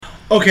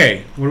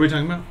Okay, what are we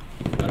talking about?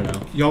 I don't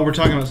know. Y'all were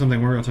talking about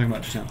something. What were we talking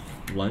about just now?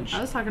 Lunch.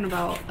 I was talking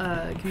about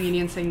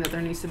comedians saying that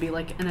there needs to be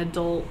like an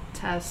adult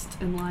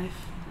test in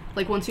life.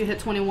 Like once you hit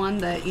 21,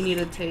 that you need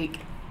to take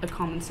a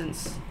common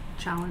sense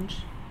challenge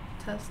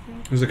test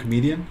thing. It was a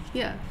comedian?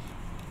 Yeah.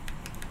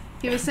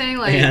 He was saying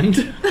like... And?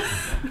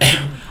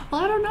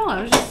 Well, I don't know.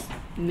 I was just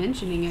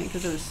mentioning it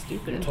because it was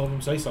stupid. You told him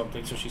to say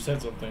something, so she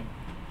said something.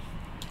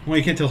 Well,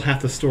 you can't tell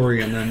half the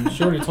story and then...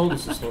 She already told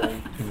us the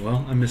story.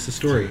 Well, I missed the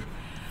story.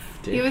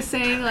 He was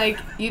saying like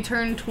you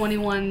turn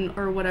 21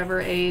 or whatever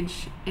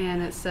age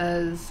and it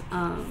says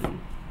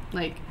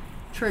like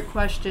trick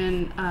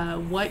question,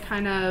 what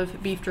kind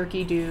of beef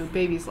jerky do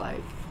babies like?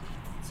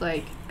 It's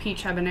like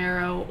peach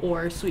habanero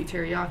or sweet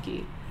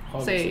teriyaki.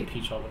 Say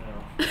peach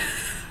habanero.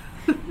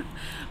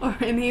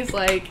 And he's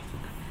like,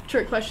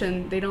 trick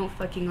question, they don't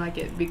fucking like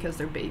it because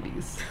they're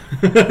babies.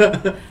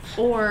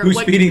 Or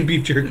who's feeding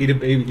beef jerky to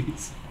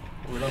babies?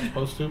 We're not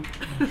supposed to.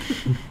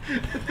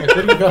 Like, what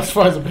do you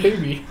classify as a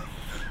baby?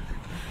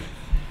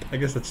 I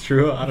guess that's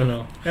true. I don't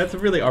know. That's a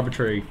really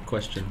arbitrary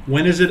question.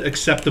 When is it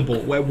acceptable?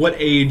 What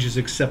age is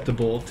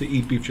acceptable to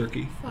eat beef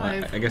jerky?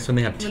 5. I guess when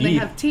they have teeth. When they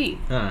have teeth.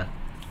 Huh.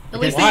 At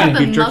least Why? they have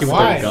the Beef jerky muscle.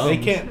 with Why? gums.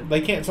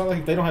 They can't. It's not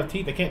like they don't have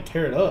teeth. They can't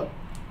tear it up.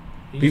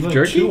 You Beef just let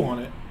them jerky? chew on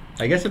it.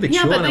 I guess if they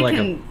Yeah, chew but on it they like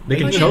can, they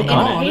can they choke can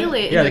on it. inhale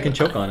it. Yeah, and they can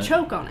choke on it.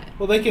 Choke on it.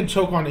 Well, they can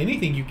choke on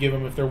anything you give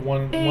them if they're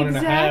one and a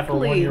half or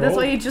 1 Exactly. year old. That's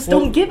why you just Well,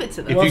 don't give it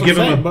to them. If Well, you that's give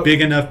what I'm them saying, a but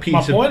big enough my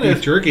piece of point beef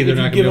is, jerky, they're if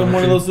not you going to give them be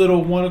one of able those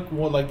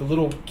little like the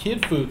little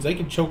kid foods, they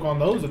can choke on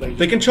those.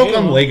 They can choke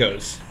on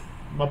Legos.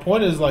 My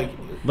point is like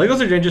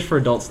Legos are dangerous for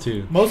adults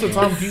too. most of the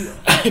time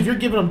if you're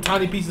giving them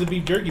tiny pieces of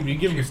beef jerky, but you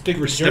give them a stick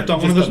Ever of stepped jerky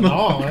on one of just those to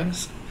gnaw on,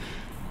 motherfuckers?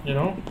 you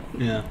know.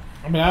 Yeah.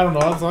 I mean, I don't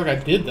know. It's not like I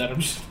did that. I'm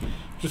just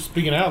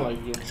speaking out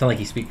like. You sound like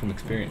you speak from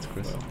experience,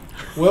 Chris.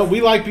 Well, we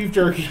like beef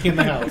jerky in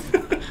the house.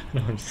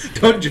 No, I'm just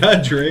Don't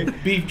judge, Ray.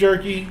 Beef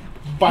jerky,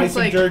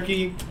 bison like-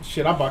 jerky.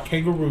 Shit, I bought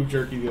kangaroo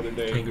jerky the other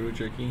day. kangaroo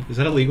jerky. Is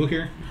that illegal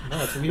here?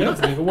 No, it's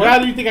illegal. Well, how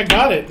do you think I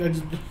got it?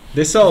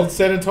 They sell It's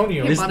San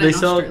Antonio. They bought it they in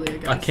sell Australia,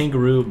 guys.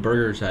 kangaroo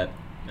burgers at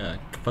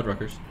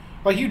Fuddruckers.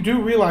 Like, you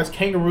do realize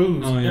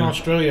kangaroos Oh, in yeah.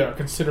 Australia are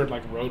considered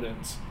like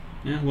rodents.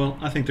 Yeah, well,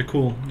 I think they're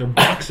cool. They're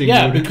boxing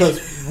Yeah, rodents.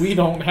 because we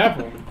don't have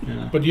them.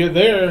 Yeah. But you're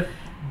there,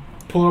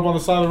 pulling up on the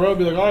side of the road,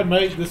 be like, all right,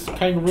 mate, this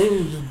kangaroo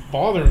is just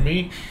bothering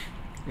me.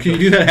 Can you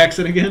do that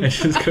accent again?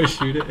 Just go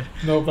shoot it.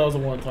 Nope, that was a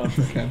one-time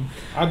thing.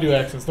 I do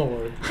accents, don't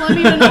worry. Well, I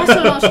mean, and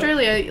also in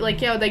Australia,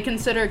 like, yeah, they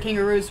consider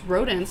kangaroos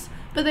rodents,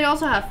 but they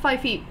also have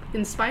 5 feet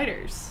in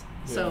spiders.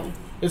 So,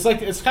 It's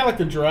kind of like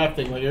the giraffe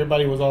thing. Like,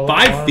 everybody was all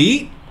 5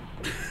 feet?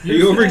 Are you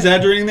seen over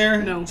exaggerating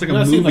there? No. It's like You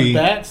a ever seen movie. the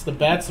bats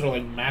that are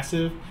like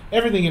massive?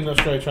 Everything in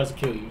Australia tries to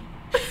kill you.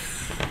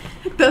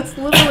 that's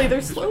literally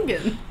their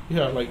slogan.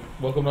 Yeah, like,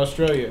 welcome to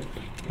Australia.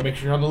 Make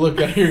sure you're on the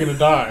lookout, you're gonna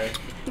die.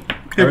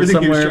 Everything here's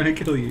somewhere trying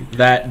to kill you.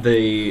 That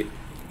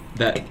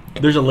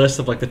there's a list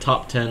of like the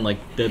top 10 like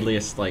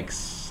deadliest like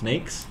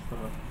snakes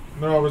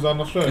No, I was on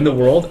Australia. in the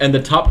world, and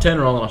the top 10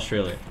 are all in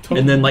Australia,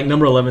 and then like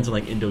number 11's in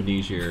like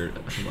Indonesia or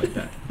something like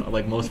that.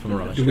 Like most of them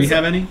are in Do Australia. we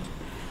have any?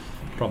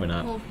 Probably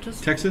not. Well,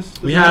 just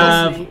Texas? We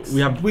Rattlesnakes.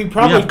 have We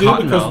probably have do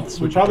cottonmouths, because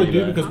which are pretty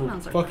bad. we're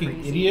Cottonmouths are fucking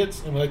crazy.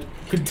 idiots and we like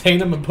contain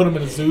them and put them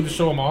in a zoo to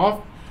show them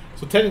off.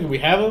 So technically we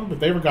have them. If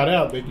they ever got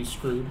out, they'd be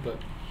screwed. But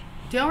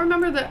do y'all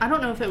remember that? I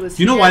don't know if it was.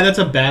 Do you know here. why that's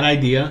a bad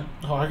idea?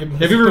 I can.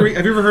 Have you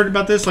ever heard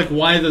about this? Like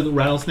why the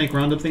rattlesnake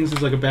roundup things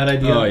is like a bad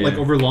idea, Oh, yeah. like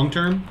over long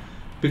term?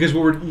 Because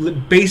what we're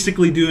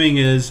basically doing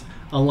is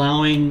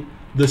allowing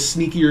the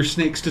sneakier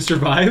snakes to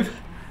survive,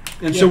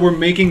 and so Yeah. we're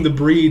making the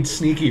breed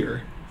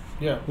sneakier.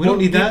 Yeah, We don't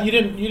need that. You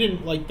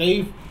didn't like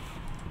they.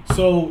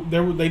 So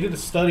they did a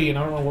study, and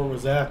I don't know where it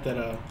was at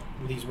that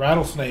these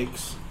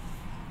rattlesnakes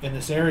in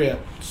this area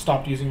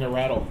stopped using their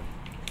rattle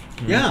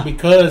Yeah.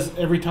 because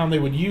every time they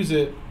would use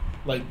it,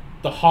 like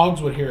the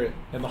hogs would hear it,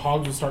 and the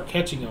hogs would start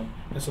catching them,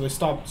 and so they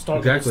stopped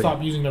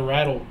Exactly. using their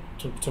rattle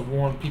to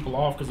warn people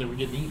off because they were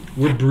getting eaten.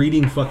 We're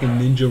breeding fucking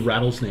ninja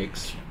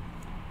rattlesneks.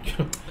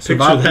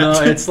 Survival. Picture No,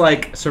 that. it's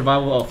like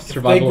survival If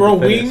they of grow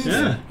the fittest. wings,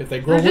 Yeah. if they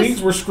grow They're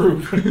wings, just- we're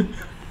screwed.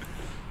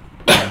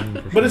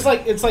 But it's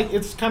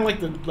kind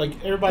of like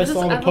everybody It's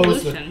saw just the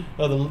post evolution.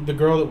 of the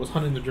girl that was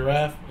hunting the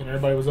giraffe and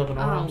everybody was up in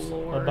Oh, arms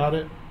Lord. about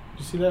it. Did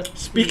you see that?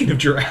 Speaking of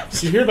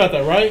giraffes, You hear about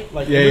that, right?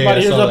 Like Yeah, everybody yeah,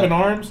 I here's saw up that. in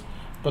arms,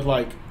 but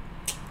like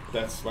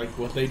that's like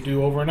what they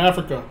do over in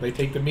Africa. They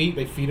take the meat,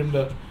 they feed them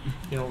to,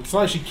 it's not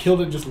like she killed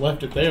it and just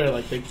left it there.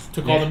 Like they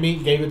took all Yeah. the meat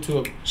and gave it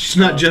to she's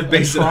not Jeff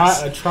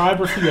Bezos. a tribe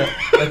or yeah,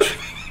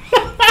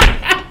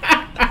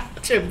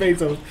 Jeff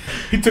Bezos.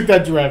 He took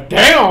that giraffe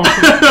down.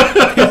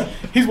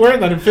 He's wearing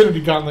that Infinity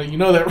Gauntlet. You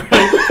know that,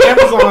 right?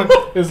 Amazon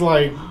is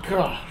like,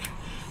 God.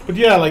 But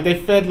yeah, like they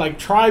fed like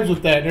tribes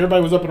with that, and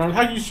everybody was up in arms.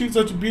 How can you shoot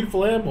such a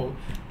beautiful animal?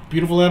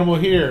 Beautiful animal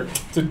here.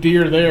 It's a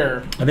deer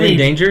there. Are they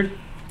endangered?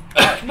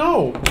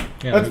 No.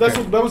 Yeah,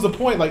 That was the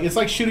point. Like it's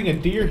like shooting a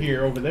deer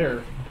here over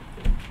there.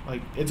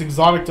 Like it's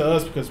exotic to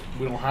us because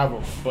we don't have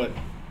them. But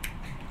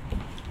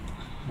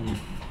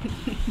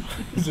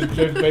This is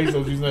Jeff Bezos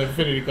using the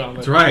Infinity Gauntlet.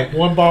 That's right.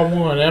 One by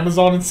one.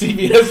 Amazon and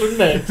CVS are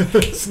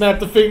next. Snap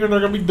the finger and they're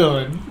going to be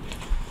done.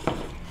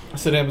 I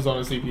said Amazon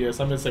and CVS.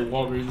 I meant to say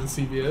Walgreens and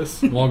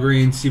CVS.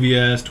 Walgreens,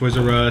 CVS, Toys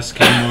R Us,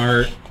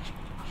 Kmart.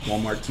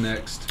 Walmart's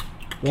next.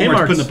 Walmart's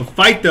Kmart's- putting up a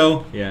fight,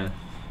 though. Yeah.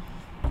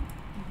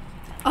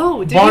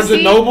 Oh, did Barnes you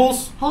and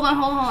see? Hold Hold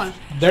on.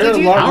 They're Did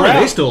you- alive. How are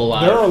they still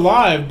alive? They're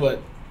alive,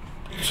 but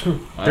I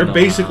They're don't know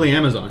basically how.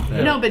 Amazon.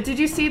 Yeah. No, but did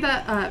you see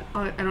that? I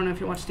don't know if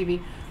you watch TV,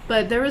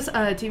 but there was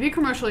a TV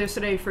commercial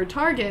yesterday for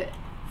Target,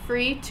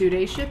 free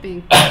 2-day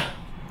shipping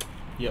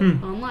yep.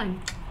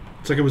 online.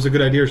 It's like it was a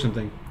good idea or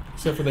something.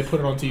 Except for they put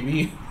it on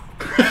TV.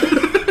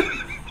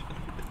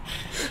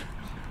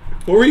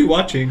 What were you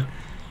watching?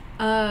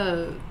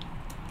 I-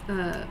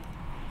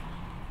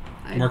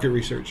 Market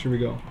research. Here we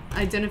go.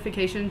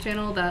 Identification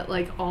channel that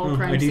like all Oh,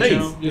 crime ID scenes.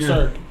 channel? Yes, Yeah.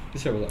 sir.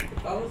 Yes, sir, what's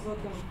If I was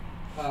looking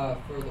for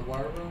the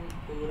war room,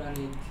 who would I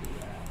need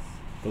to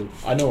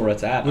ask? up? I know where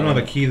it's at. We don't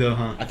have a key though,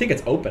 huh? I think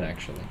it's open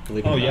actually.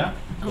 Believe it Oh or yeah. not.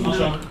 Oh, I'll no.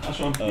 show him. I'll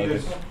show him. Oh, okay.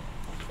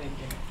 Thank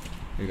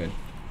you. You're good.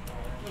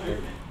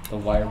 The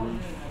wire room.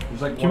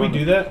 There's like Can one we on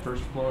do the that?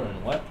 First floor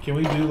and what? Can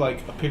we do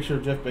like a picture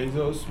of Jeff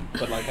Bezos,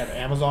 but like have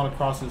Amazon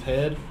across his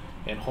head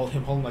and hold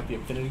him holding like the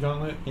Infinity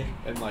Gauntlet? Yeah.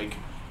 And like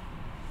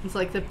It's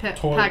like the Pack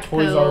Toys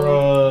Pill, R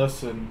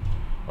Us and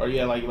or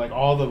yeah, like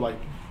all the like.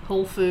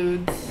 Whole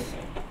Foods,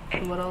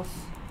 and what else?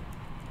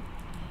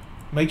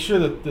 Make sure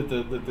that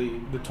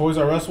the Toys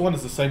R Us one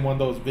is the same one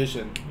though as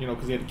Vision. You know,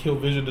 because he had to kill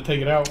Vision to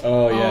take it out.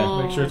 Oh yeah.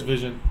 Oh. Make sure it's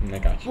Vision. I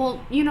got you.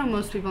 Well, you know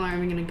most people aren't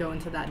even going to go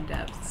into that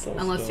depth So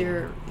unless still.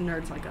 you're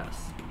nerds like us.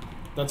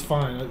 That's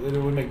fine. It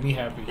would make me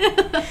happy.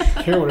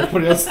 Care what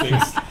everybody else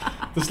thinks.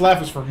 This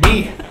laugh is for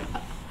me.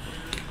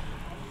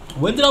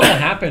 When did all that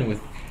happen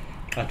with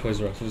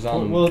Toys R Us? It was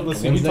on. Well, let's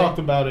see. We Wednesday? talked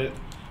about it.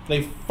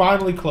 They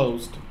finally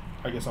closed,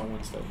 I guess, on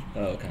Wednesday.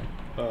 Oh okay.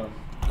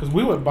 Because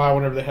we went by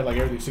whenever they had like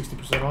everything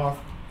 60% off.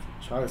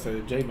 Trying to say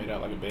that Jay made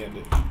out like a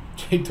bandit.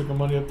 Jay took her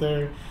money up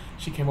there.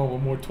 She came over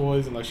with more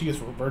toys and like she gets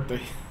for her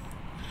birthday.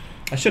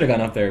 I should have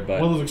gone up there, but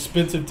One of those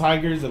expensive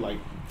tigers that like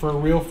for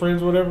real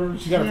friends or whatever.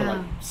 She got it for Yeah.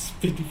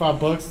 like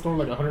 $55. It's only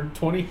like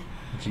 120.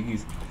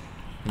 jeez,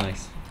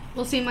 nice.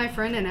 Well, see, my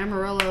friend in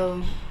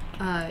Amarillo,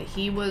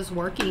 he was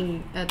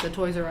working at the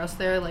Toys R Us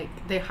there.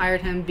 Like, they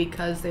hired him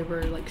because they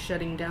were, like,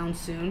 shutting down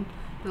soon.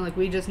 And, like,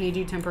 we just need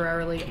you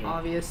temporarily, Yeah.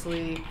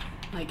 obviously.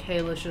 Like,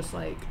 hey, let's just,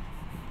 like,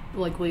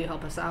 will you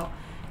help us out?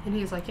 And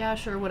he's like, yeah,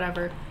 sure,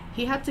 whatever.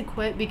 He had to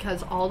quit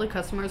because all the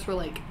customers were,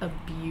 like,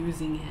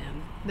 abusing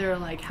him. They were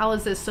like, how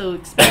is this so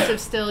expensive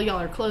still? Y'all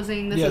are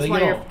closing. This Yeah, is they why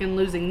get you're all- fucking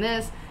losing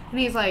this. And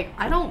he's like,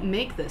 I don't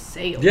make the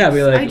sales. Yeah,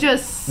 be like, I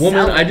just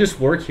Woman, sell I it." just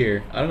work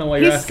here. I don't know why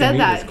He you're asking said me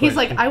that. this He's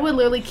like, question. I would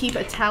literally keep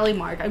a tally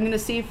mark. I'm gonna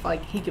see if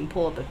like he can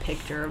pull up a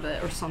picture of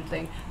it or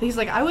something. But he's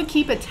like, I would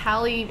keep a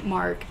tally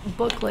mark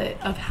booklet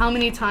of how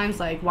many times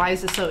like why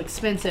is this so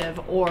expensive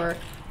or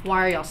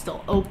why are y'all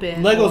still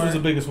open? Legos or, was the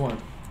biggest one.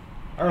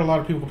 I heard a lot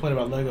of people complain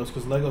about Legos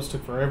because Legos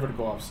took forever to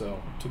go off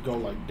sale, to go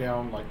like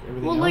down like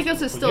everything Well, else. Legos is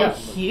But still yeah, like-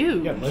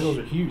 huge. Yeah, Legos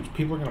are huge.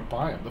 People are gonna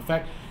buy them. The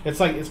fact it's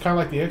kind of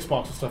like the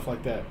Xbox and stuff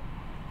like that.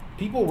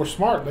 People were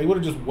smart. They would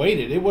have just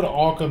waited. It would have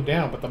all come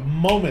down. But the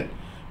moment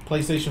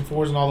PlayStation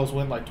 4s and all those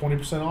went like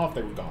 20% off,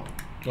 they were gone.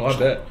 Oh, I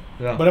bet.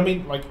 Yeah. But I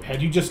mean, like,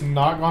 had you just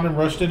not gone and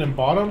rushed in and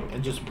bought them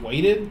and just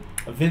waited,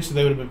 eventually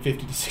they would have been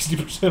 50 to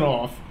 60%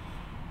 off.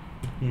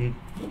 Mhm.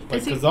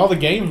 Is he- Because all the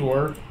games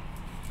were.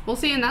 Well,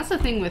 see, and that's the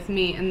thing with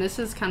me, and this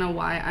is kind of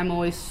why I'm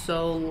always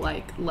so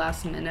like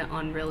last minute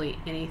on really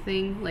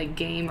anything, like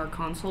game or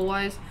console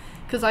wise,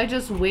 because I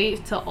just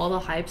wait till all the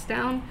hype's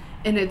down,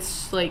 and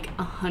it's like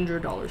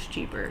 $100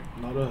 cheaper.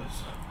 Not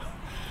us.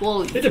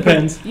 Well, It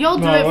depends. y'all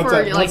do No, it once for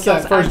that, like once that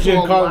y'all's first gen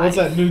actual once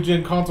that life. new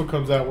gen console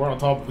comes out, we're on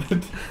top of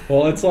it.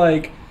 Well, it's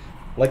like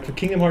for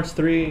Kingdom Hearts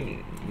 3,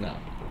 no.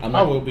 I'm I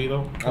not, will be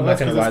though. I'm not That's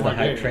gonna 'cause ride that's the my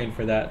hype game. train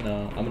for that.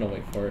 No, I'm gonna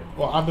wait for it.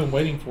 Well, I've been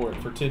waiting for it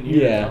for 10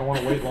 years. Yeah. I don't want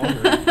to wait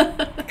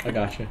longer. I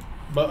gotcha.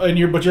 But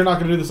you're not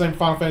going to do the same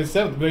Final Fantasy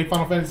 7. The day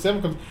Final Fantasy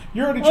 7 comes,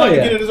 you're already trying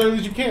yeah. to get it as early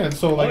as you can.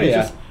 So like, Oh, it's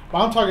yeah. just. But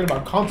I'm talking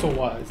about console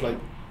wise. Like,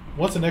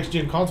 once the next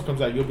gen console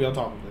comes out, you'll be on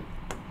top of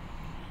it.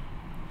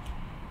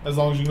 As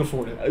long as you can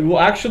afford it. Well,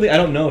 actually, I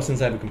don't know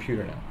since I have a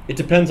computer now. It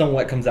depends on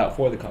what comes out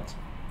for the console.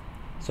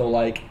 So,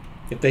 like,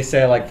 if they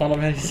say, like, Final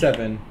Fantasy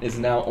 7 is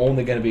now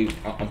only going to be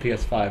on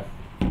PS5,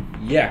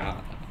 yeah,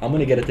 I'm going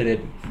to get it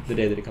the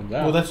day that it comes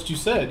out. Well, that's what you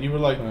said. You were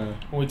like, Uh.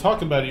 when we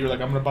talked about it, you were like,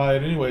 I'm going to buy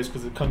it anyways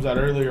because it comes out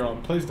earlier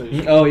on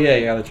PlayStation. Oh,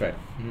 yeah, that's right.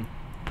 Mhm.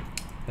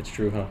 That's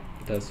true, huh?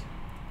 It does.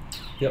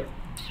 Yep.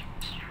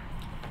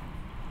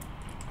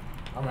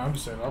 I mean, I'm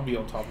just saying, I'll be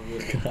on top of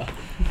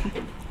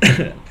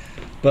it.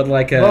 But,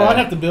 like, Bro, I'd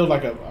have to build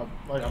like I'm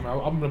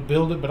going to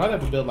build it, but I'd have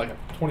to build like a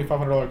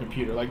 $2,500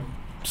 computer. Like,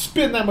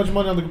 spend that much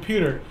money on the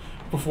computer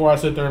before I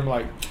sit there and I'm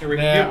like, Eric,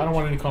 nah, you- I don't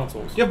want any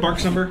consoles. Do you have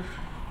Mark's number?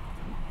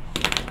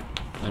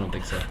 I don't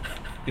think so.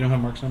 You don't have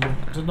Mark's number?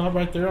 Is it not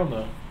right there on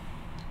the?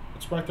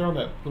 It's right there on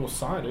that little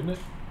sign, isn't it?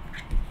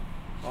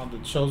 On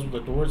the shows with the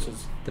door, it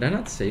says, Did I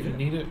not if save you it?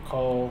 need it,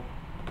 call.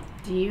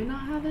 Do you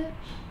not have it?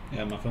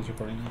 Yeah, my phone's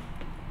recording now.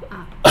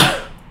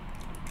 Ah.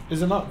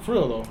 Is it not for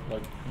real though?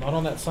 Like not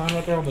on that sign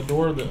right there on the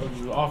door of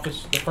the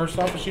office, the first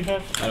office you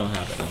had? I don't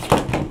have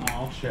it. No.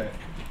 I'll check.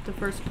 The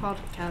first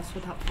podcast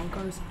without Paul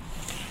Garza.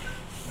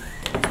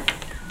 Yeah,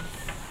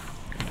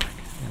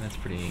 that's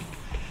pretty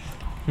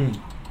neat.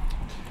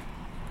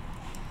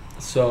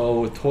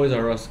 So Toys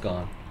R Us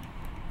gone.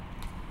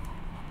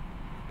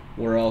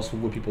 Where else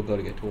would people go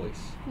to get toys?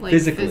 Like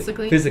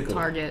Physically.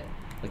 Target.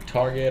 Like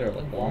Target or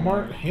like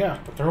Walmart? Yeah,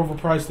 but they're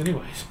overpriced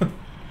anyways.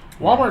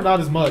 Walmart not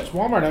as much.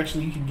 Walmart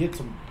actually you can get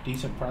some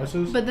decent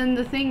prices. But then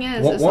the thing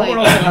is, Walmart it's like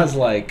also has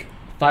like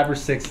 5 or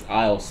 6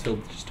 aisles filled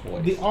with just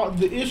toys.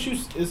 The issue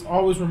is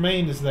always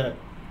remained is that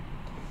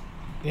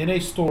in a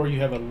store you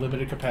have a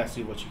limited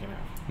capacity of what you can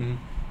have.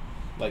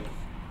 Mm-hmm. Like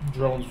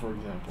drones, for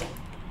example.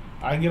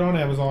 I can get on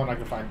Amazon, I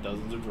can find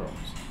dozens of drones.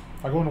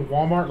 If I go into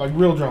Walmart, like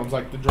real drones,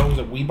 like the drones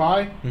that we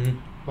buy,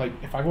 like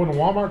if I go into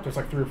Walmart, there's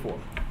like 3 or 4.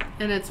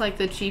 and it's like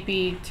the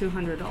cheapy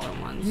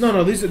 $200 ones.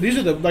 No, these are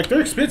the like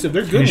they're expensive.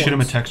 They're good Can you ones. shoot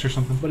him a text or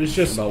something? But it's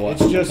just About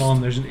what? it's just Tell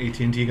him there's an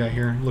AT&T guy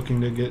here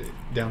looking to get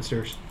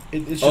downstairs.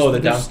 it's just Oh, the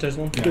there's- downstairs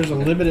one? There's a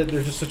limited.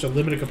 There's just such a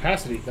limited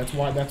capacity. That's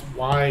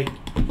why.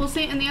 Well,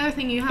 see, and the other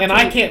thing you have And to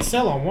I can't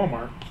sell on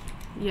Walmart.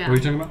 Yeah. What are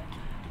you talking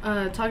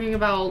about? Talking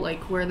about like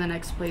where the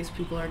next place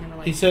people are gonna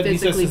like He said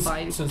physically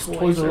since buy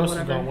Toys toys R or Us is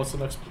whatever. gone, what's the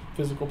next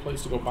physical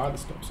place to go buy the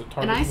stuff? So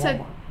Target And I and said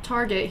Walmart.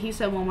 Target, he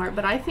said Walmart,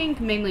 but I think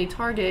mainly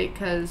Target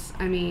because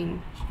I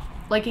mean,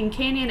 like in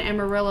Canyon,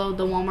 Amarillo,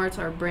 the Walmarts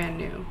are brand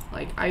new.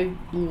 Like I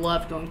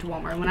love going to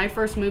Walmart. When I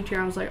first moved here,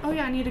 I was like, oh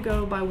yeah, I need to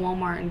go by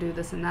Walmart and do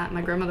this and that.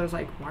 My grandmother was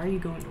like, why are you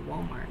going to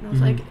Walmart? And I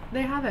was like,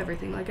 they have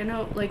everything. Like I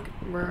know like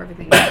where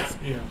everything is.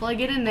 Yeah. Well, I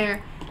get in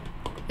there.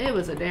 It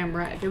was a damn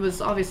wreck. It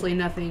was obviously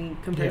nothing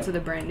compared Yeah. to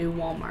the brand new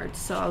Walmart.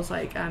 So I was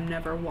like, I'm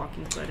never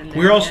walking foot in there.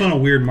 We're also in again.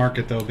 a weird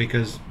market though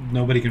because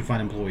nobody can find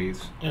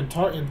employees.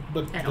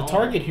 But At the all.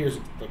 Target here is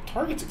the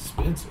Target's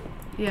expensive.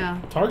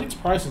 Yeah. Target's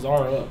prices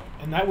are up,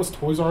 and that was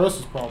Toys R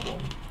Us's problem.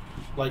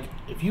 Like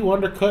if you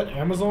undercut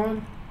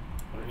Amazon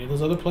or any of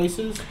those other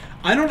places,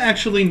 I don't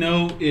actually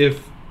know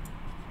if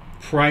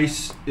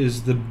price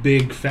is the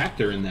big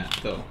factor in that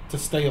though. to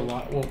stay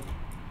alive. Well,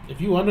 if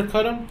you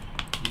undercut them,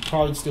 you'd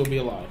probably still be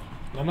alive.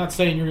 And I'm not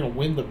saying you're going to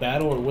win the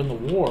battle or win the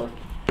war,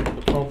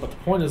 but the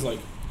point is like,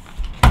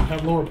 you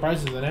have lower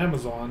prices than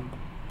Amazon.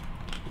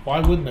 Why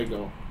wouldn't they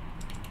go?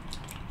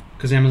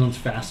 Because Amazon's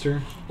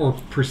faster or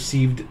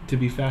perceived to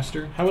be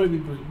faster. How would it be?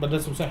 But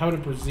that's what I'm saying. How would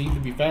it perceive to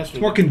be faster?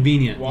 It's more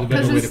convenient. Well, is a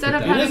better Because way to instead put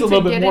of that. It is having a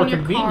little to bit get more in your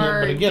convenient, car,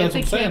 but again, get that's the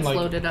what I'm saying, kids like-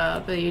 loaded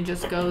up, you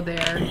just go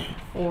there,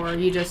 or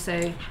you just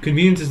say,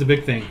 Convenience is the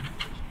big thing.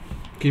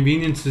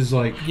 Convenience is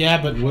like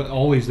Yeah, but what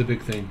always the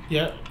big thing.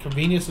 yeah,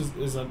 convenience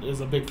is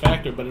a big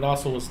factor, but it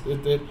also was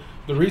the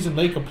reason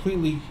they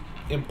completely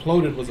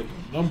imploded was a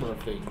number of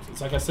things. It's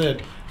like I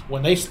said,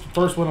 when they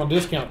first went on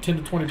discount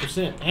 10 to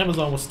 20%,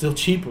 Amazon was still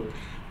cheaper.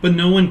 But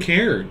no one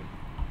cared.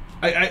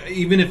 I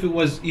even if it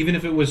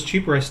was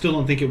cheaper, I still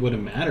don't think it would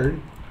have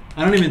mattered.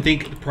 I don't even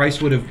think the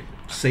price would have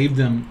saved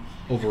them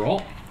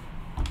overall.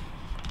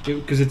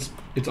 Because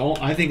it's all.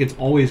 I think it's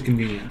always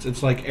convenience.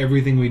 It's like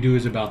everything we do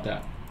is about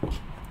that.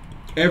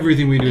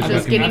 Everything we do is Just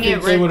about getting I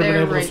convenience. it think they right would have been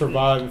there, able right- to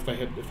survive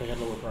if they had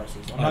lower prices.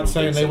 I'm I not don't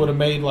saying think they so. would have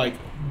made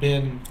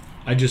been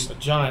I just a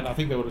giant. I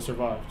think they would have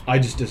survived. I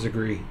just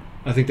disagree.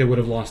 I think they would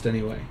have lost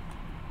anyway.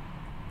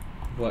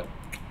 What?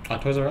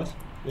 Toys R Us?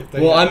 If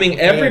they Well, had- I mean, if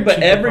they had cheaper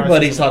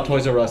everybody prices saw than-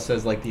 Toys R Us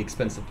as like the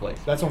expensive place.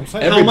 That's what I'm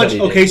saying. Every- How much?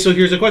 Everybody Okay, did. so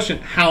here's a question: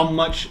 How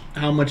much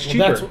Well, cheaper?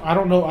 that's I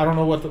don't know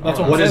what that's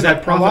what I'm What saying. is that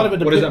Like, profit? A lot of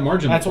it What does depend- that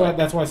margin That's look why like?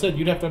 that's why I said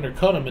you'd have to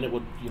undercut them, and it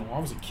would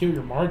obviously kill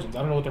your margins. I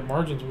don't know what their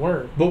margins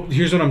were. But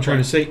here's what I'm trying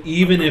to say: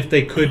 even if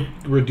they could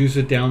reduce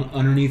it down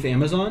underneath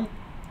Amazon,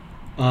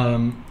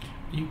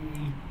 You,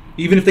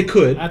 even if they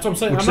could, that's what I'm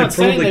saying. which I'm they not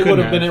saying probably they would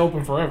couldn't have been have.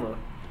 open forever.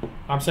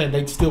 I'm saying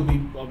they'd still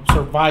be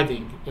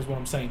surviving. Is what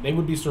I'm saying. They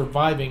would be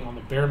surviving on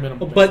the bare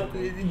minimum. But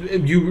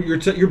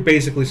basically. you're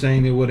basically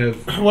saying they would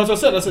have. well, as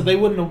I said they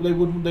wouldn't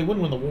win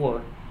the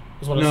war.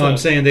 Is what I No, said. I'm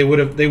saying they would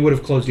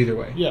have closed either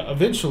way. Yeah,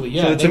 eventually,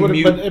 yeah. So it's they a would've-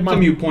 mute- but it's a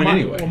mute point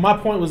anyway. Well, my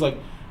point was like,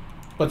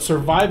 but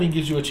surviving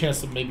gives you a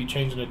chance to maybe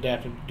change and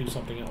adapt and do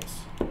something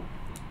else.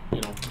 You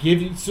know, give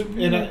you.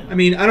 And I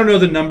mean, I don't know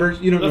the numbers.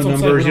 You don't That's know what I'm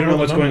saying, numbers. we You don't don't know know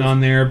what's the going numbers. on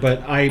there.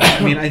 But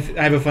I mean, I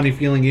have a funny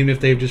feeling even if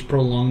they've just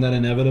prolonged that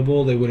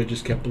inevitable, they would have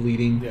just kept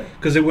bleeding Yeah.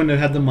 because they wouldn't have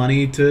had the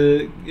money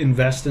to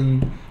invest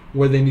in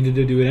where they needed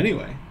to do it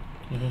anyway.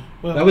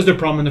 well, That was their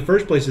problem in the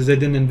first place is they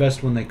didn't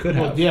invest when they could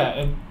well, have.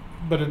 yeah,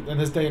 but in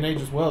this day and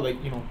age as well, they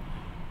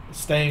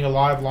staying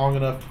alive long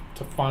enough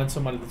to find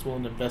somebody that's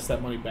willing to invest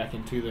that money back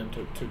into them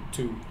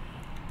to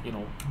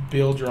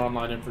build your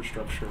online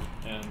infrastructure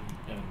and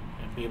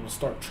be able to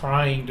start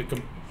trying to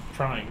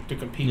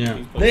compete. Yeah. With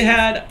these places. They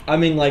had, I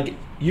mean, like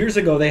years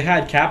ago, they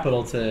had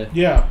capital to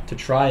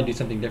try and do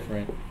something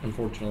different.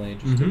 Unfortunately, it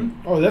just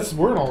didn't. Mm-hmm.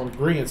 We're all in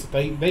agreement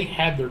that they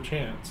had their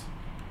chance,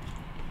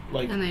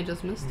 like and they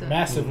just missed it.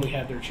 massively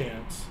had their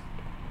chance.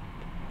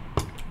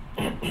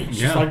 It's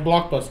Yeah. just like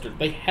Blockbuster,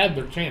 they had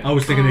their chance. I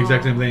was thinking the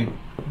exact same thing.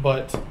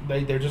 But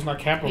they're just not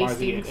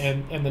capitalizing it.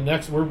 Hastings. And the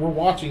next we're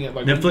watching it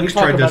like we Netflix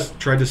talk tried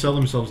about to sell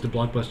themselves to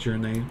Blockbuster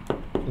and they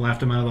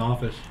laughed him out of the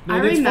office. I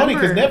And it's funny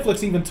because remember-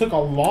 Netflix even took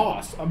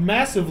a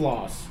massive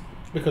loss,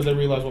 because they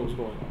realized what was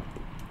going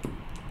on.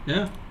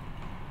 Yeah.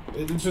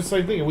 It's just the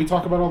same thing, and we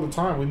talk about it all the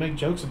time. We make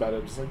jokes about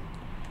it. It's like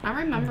I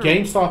remember.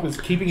 GameStop is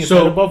keeping its So,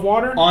 head above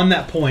water. On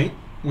that point,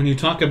 when you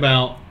talk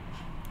about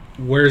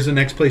where's the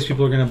next place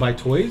people are going to buy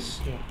toys,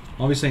 Yeah.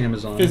 obviously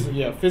Amazon.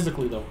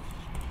 Physically though.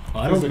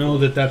 I don't know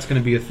that that's going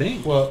to be a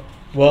thing. Well,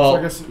 Well, So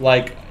I guess-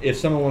 like if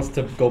someone wants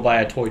to go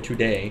buy a toy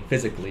today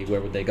physically,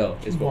 where would they go?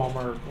 Is what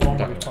Walmart, talking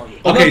and about. Target.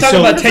 I'm Okay, not talking so-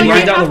 about Because, 10 like, years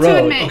you down have the to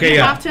road. admit, Okay, you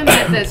yeah. have to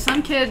admit that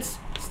some kids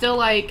still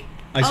like,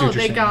 I see what you're they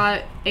saying.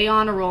 got a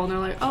honor roll and they're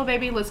like, oh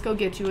baby, let's go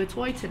get you a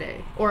toy today,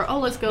 or oh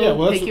let's go Yeah,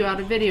 well, take that's- you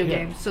out a video yeah.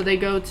 game. So they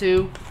go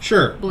to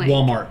Sure, Blank.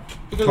 Walmart,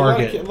 Because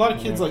Target. a lot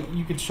of kids like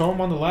you could show them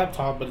on the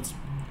laptop, but it's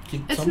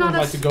it's some not of them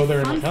like as to go there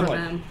and fun kind for of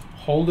like them,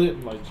 hold it,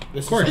 and, like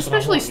this. course. is something I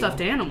especially want, you know?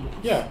 stuffed animals.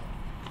 Yeah,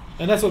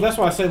 and that's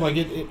why I say like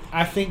it.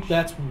 I think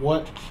that's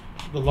what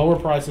the lower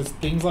prices,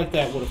 things like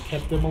that, would have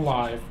kept them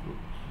alive,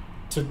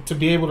 to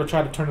be able to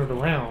try to turn it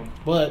around.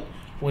 But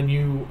when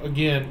you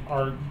again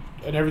are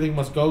and everything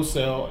must go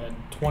sell and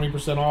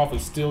 20% off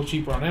is still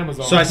cheaper on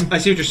Amazon. So I see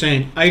what you're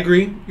saying. I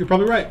agree. You're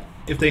probably right.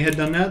 If they had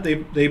done that, they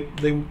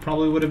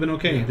probably would have been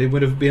okay. Yeah. They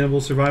would have been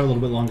able to survive a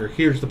little bit longer.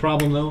 Here's the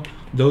problem, though: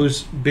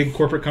 those big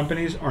corporate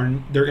companies their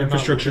They're not-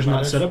 infrastructure's they're not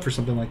not set up for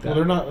something like that. well,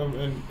 they're not,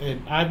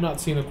 and I've not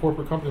seen a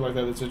corporate company like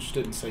that that's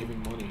interested in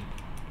saving money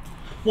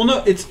Well,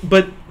 no,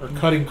 but or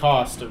cutting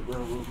costs or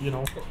you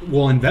know.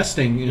 well,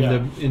 investing in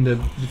Yeah. the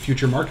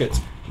future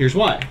markets. Here's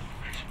why.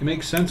 It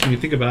makes sense when you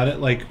think about it.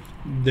 Like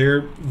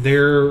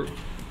their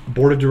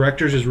board of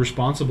directors is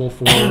responsible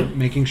for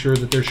making sure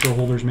that their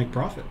shareholders make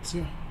profits.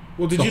 Yeah.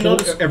 Well, did The you whole-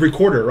 notice? every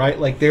quarter, right?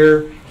 Like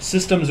their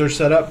systems are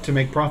set up to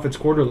make profits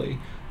quarterly,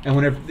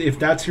 and if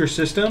that's your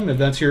system, if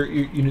that's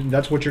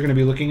that's what you're going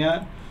to be looking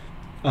at,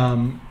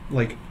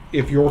 like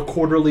if your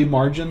quarterly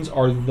margins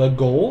are the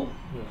goal,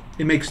 Yeah.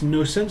 it makes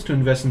no sense to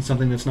invest in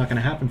something that's not going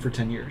to happen for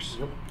 10 years.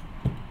 Yep.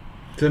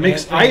 So it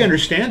makes And- I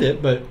understand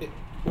it, but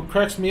What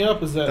cracks me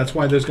up is that that's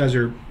why those guys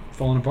are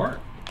falling apart.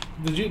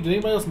 did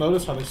anybody else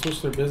notice how they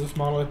switched their business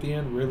model at the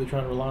end, really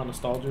trying to rely on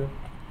nostalgia?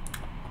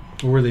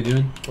 What were they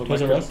doing? With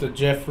Toys like R Us? the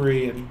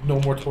Jeffrey and No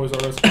More Toys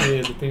R Us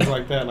kids and things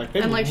like that. Like they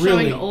And were like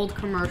really, showing old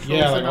commercials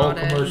like about old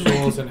it.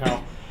 commercials and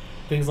how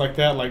things like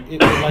that. Like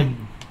like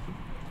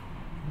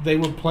they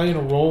were playing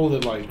a role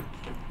that like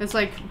It's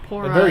like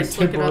poor a very us,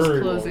 look at us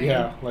temporary role. closing.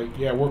 Yeah, like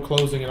we're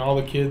closing and all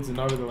the kids and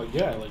all they're like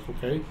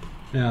okay.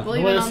 Yeah. Well, Nobody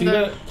even else on see the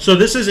that? So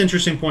this is an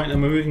interesting point,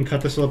 and maybe we can cut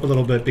this up a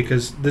little bit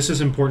because this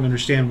is important to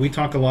understand. We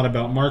talk a lot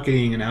about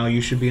marketing and how you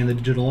should be in the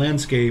digital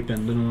landscape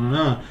and blah, blah, blah,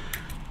 blah.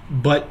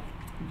 But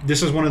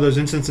this is one of those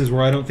instances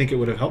where I don't think it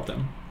would have helped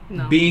them.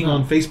 no. Being No.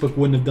 on Facebook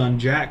wouldn't have done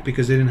jack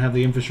because they didn't have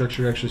the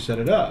infrastructure to actually set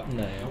it up.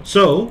 No.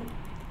 So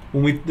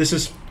when this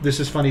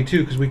is funny too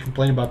because we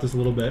complain about this a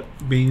little bit.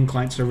 Being in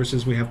client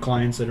services, we have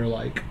clients that are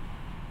like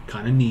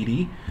kind of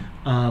needy,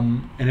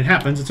 and it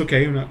happens. It's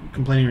okay. I'm not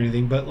complaining or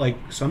anything, but like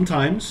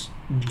sometimes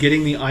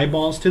getting the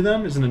eyeballs to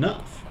them isn't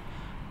enough.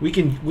 We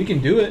can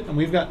do it, and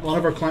we've got a lot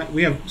of our clients.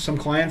 We have some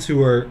clients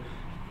who are,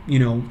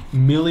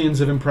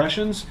 millions of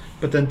impressions,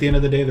 but then at the end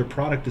of the day, their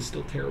product is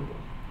still terrible.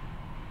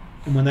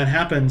 And when that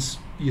happens,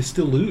 you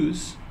still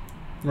lose,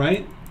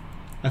 right?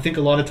 I think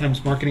a lot of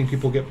times marketing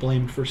people get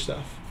blamed for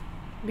stuff.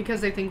 Because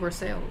they think we're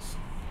sales.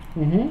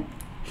 Mm-hmm.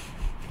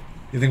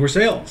 You think we're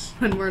sales?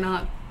 When we're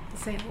not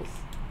sales.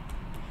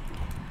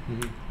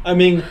 I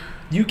mean,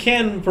 you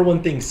can, for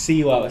one thing,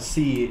 see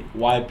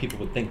why people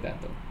would think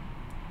that, though.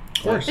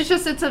 Of course.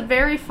 It's a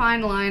very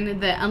fine line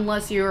that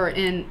unless you're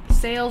in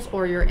sales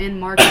or you're in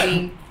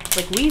marketing,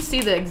 like we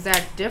see the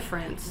exact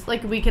difference.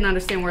 Like we can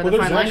understand where Well, the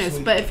there's fine line is.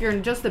 actually- But if you're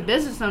just a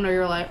business owner,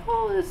 you're like,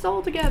 oh, it's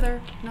all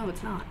together. No,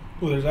 it's not.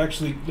 Well, there's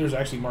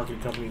actually marketing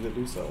companies that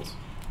do sales.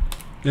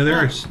 Yeah,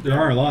 there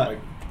are a lot.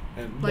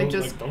 And Like,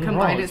 those- just don't get me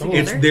combine wrong, it some of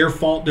It's together. their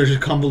fault. There's a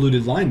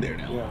convoluted line there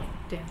now. them- Yeah.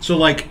 Damn. So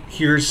like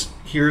here's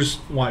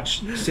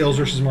watch sales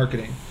versus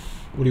marketing.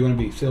 What do you want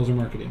to be, sales or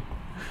marketing?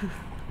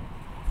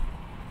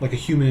 Like a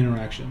human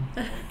interaction.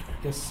 I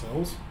guess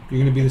sales. You're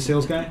going to be the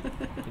sales guy,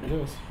 I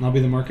guess. and I'll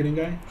be the marketing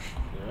guy.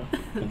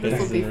 Yeah.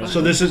 This will be fun.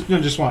 So this is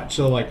just watch.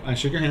 So like I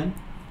shake your hand.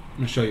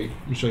 I'm gonna show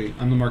you.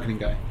 I'm the marketing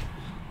guy.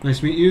 Nice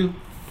to meet you.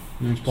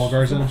 My name's Paul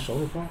Garza.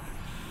 Shoulder pop.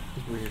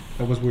 It's weird.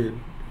 That was weird,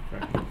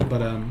 Right.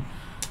 but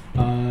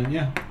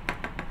yeah,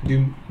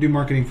 do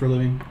marketing for a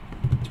living.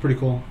 It's pretty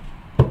cool.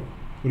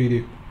 What do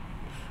you do?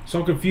 So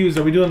I'm confused.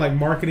 Are we doing like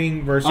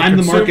marketing versus I'm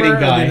the consumer, marketing and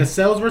guy. then the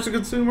sales versus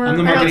consumer? I'm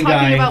the Are y'all marketing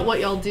talking guy. about what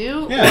y'all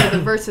do Yeah. or the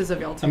verses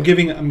of y'all two? I'm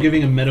giving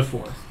a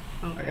metaphor.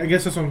 Okay. I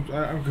guess that's what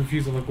I'm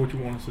confused on like what you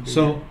want us to do.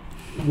 So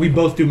we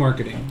both do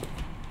marketing.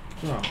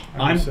 Oh,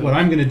 I understand. What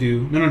I'm going to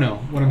do. No.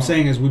 What I'm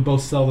saying is we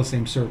both sell the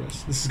same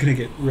service. This is going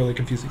to get really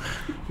confusing.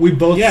 We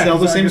both sell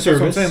the 'cause I same guess that's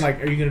what I'm service. saying,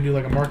 like, are you going to do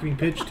like a marketing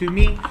pitch to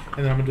me, and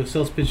then I'm going to do a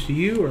sales pitch to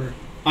you, or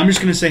I'm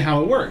just going to say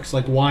how it works.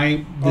 Like why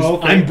this, Oh,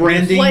 okay. I'm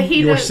branding What he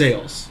your does-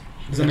 sales.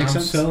 Does that and make I'm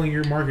sense? selling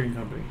your marketing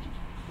company?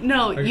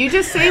 No, you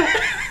just say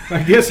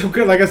I guess I'm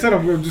good. Like I said,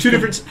 I'm just Two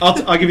different.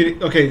 I'll give you.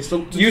 Okay, so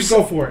You just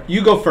go for it.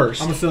 You go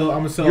 1st I'm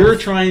gonna sell. You're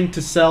trying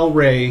to sell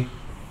Ray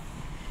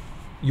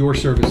your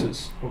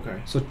services.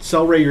 Okay. So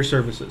sell Ray your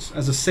services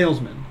as a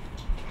salesman.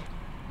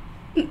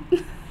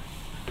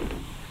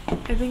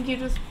 I think you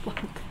just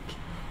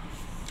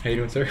How you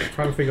doing, sir?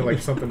 Trying to think of like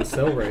something to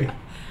sell Ray.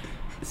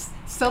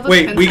 sell this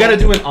Wait, we pencil. got to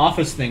do an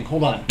office thing.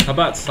 Hold on. How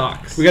about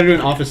socks? We got to do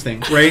an office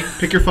thing. Ray,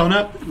 pick your phone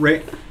up.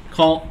 Ray,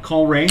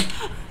 call Ray.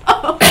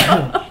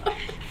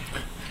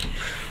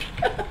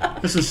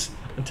 This is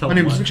Tell my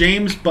him name is what.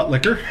 James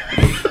Buttlicker.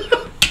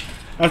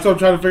 That's what I'm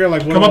trying to figure out.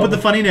 Like, what Come up with a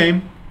funny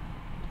name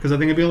because I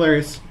think it'd be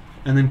hilarious.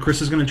 And then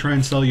Chris is going to try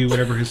and sell you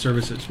whatever his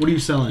service is. What are you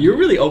selling? You're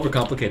really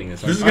overcomplicating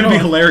this. This Aren't is you? going to be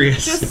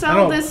hilarious. Just I sell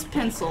don't- this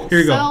pencil. Here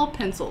you go. Sell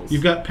pencils.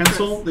 You've got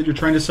pencil Chris. that you're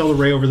trying to sell to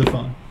Ray over the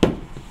phone.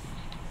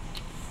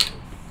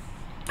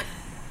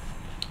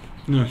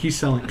 No, he's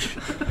selling.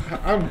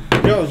 I'm,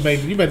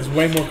 you made this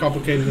way more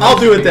complicated. Than I'll it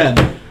do should it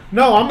be. then.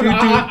 No,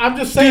 I'm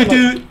just saying.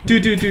 like,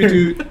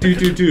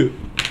 Do.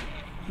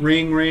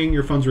 Ring.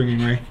 Your phone's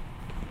ringing, Ray.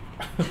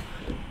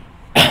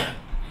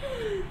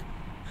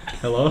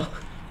 Hello?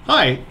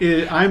 Hi,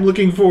 I'm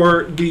looking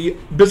for the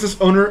business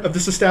owner of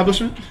this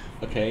establishment.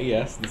 Okay,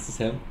 yes, this is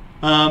him.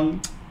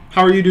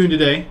 How are you doing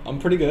today? I'm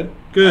pretty good.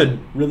 Good.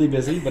 Really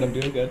busy, but I'm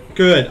doing good.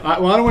 Good. I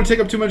don't want to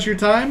take up too much of your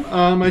time.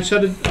 I want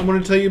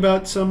to tell you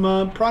about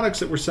some products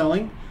that we're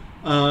selling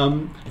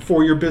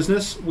for your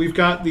business. We've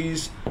got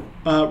these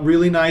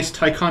really nice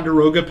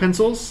Ticonderoga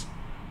pencils,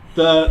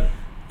 the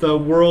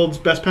world's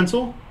best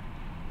pencil.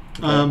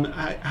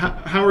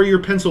 How are your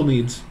pencil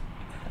needs?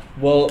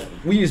 Well,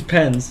 we use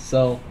pens,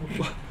 so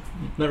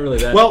not really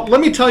that. Well,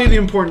 let me tell you the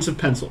importance of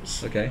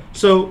pencils. Okay.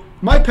 So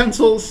my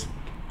pencils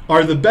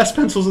are the best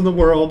pencils in the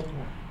world.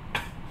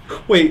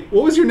 Wait,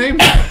 what was your name?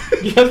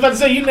 I was about to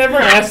say you never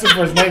asked him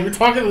for his name. You're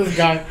talking to this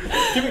guy.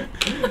 Give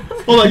me,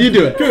 Hold on, you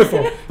do it. give me the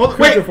phone. Well, Give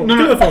me wait, the phone. no,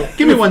 Give me the phone.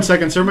 Give me 1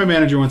 second, sir. My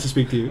manager wants to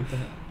speak to you.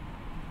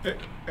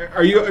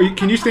 Are you?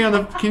 Can you stay on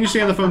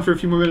the phone for a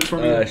few more minutes for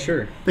me?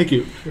 Sure. Thank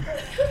you.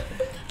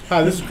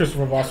 Hi, this is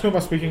Christopher Voss. Who am I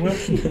speaking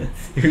with?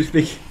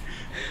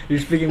 You're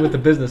speaking with the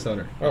business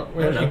owner. Oh,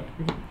 I don't know.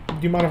 do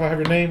you mind if I have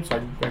your name so I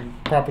can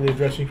properly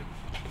address you?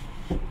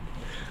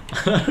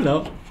 I don't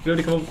know. You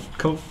want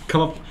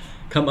to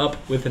come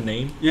up with a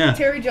name? Yeah,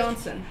 Terry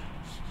Johnson.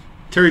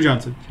 Terry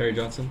Johnson. Terry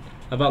Johnson.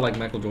 How about like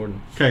Michael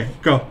Jordan? Okay,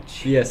 go.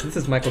 Yes, this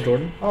is Michael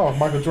Jordan. Oh,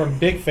 Michael Jordan,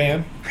 big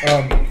fan.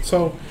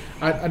 So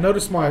I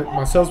noticed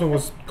my salesman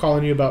was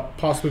calling you about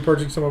possibly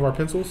purchasing some of our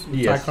pencils.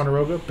 Yes.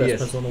 Ticonderoga, best Yes.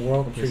 pencil in the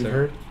world. I'm sure Yes, you've sir.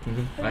 heard.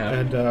 I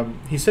have. And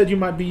he said you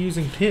might be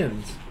using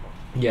pins.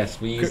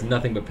 Yes, we use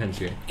nothing but pens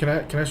here. Can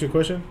I ask you a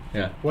question?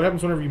 Yeah. What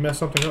happens whenever you mess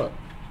something up?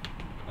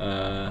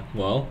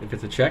 Well, if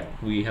it's a check,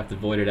 we have to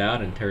void it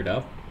out and tear it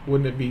up.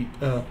 Wouldn't it be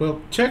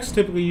well? Checks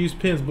typically use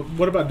pens, but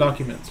what about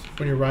documents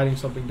when you're writing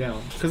something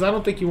down? Because I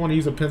don't think you want to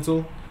use a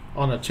pencil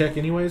on a check,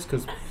 anyways.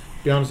 Because,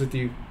 be honest with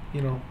you,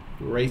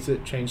 erase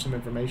it, change some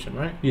information,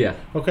 right? Yeah.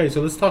 Okay, so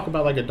let's talk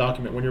about like a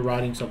document when you're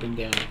writing something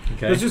down.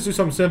 Okay. Let's just do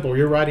something simple.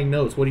 You're writing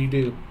notes. What do you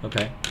do?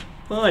 Okay.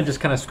 Well, I just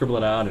kind of scribble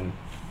it out and.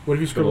 What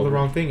if you scribble the over.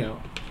 wrong thing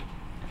out?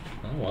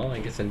 Oh well, I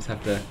guess I just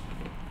have to.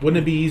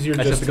 Wouldn't it be easier I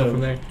just just have to go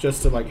from there.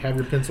 just to like have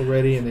your pencil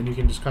ready and then you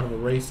can just kind of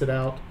erase it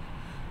out?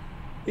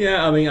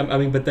 Yeah, I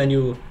mean, but then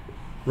you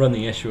run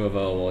the issue of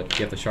you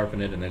have to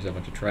sharpen it, and there's a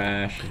bunch of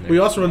trash. And We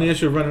there's- also run the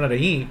issue of running out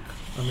of ink.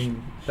 I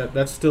mean,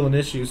 that's still an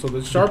issue. So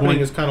the sharpening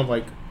point. is kind of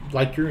like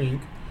your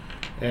ink,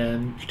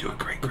 and You're doing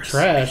great, the Chris.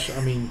 trash.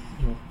 I mean,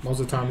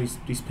 most of the time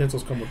these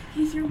pencils come with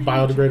He's your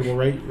biodegradable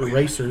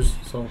erasers.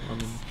 So I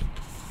mean,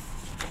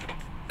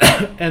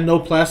 and no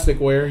plastic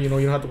wear. You don't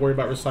have to worry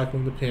about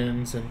recycling the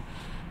pens and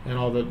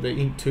all the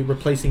ink to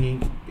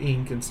replacing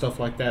ink and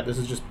stuff like that. This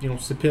is just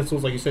some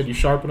pencils, like you said, you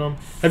sharpen them.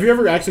 Have you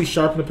ever actually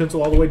sharpened a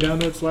pencil all the way down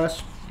to its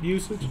last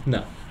usage?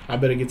 No. I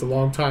bet it gets a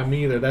long time.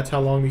 Me either. That's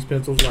how long these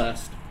pencils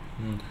last.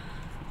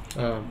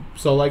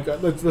 So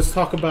let's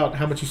talk about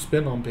how much you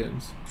spend on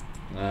pens.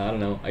 I don't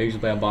know. I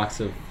usually buy a box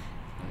of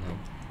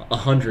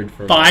 100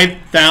 for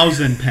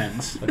 5,000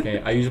 pens.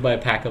 Okay, I usually buy a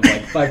pack of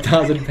like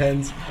 5,000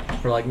 pens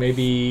for like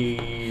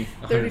maybe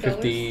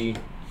 150.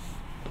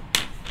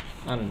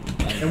 I don't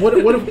know. And what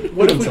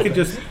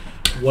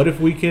if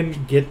we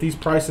can get these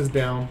prices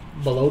down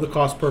below the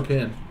cost per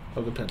pen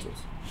of the pencils?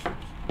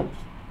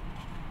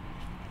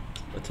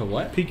 To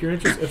what? Pique your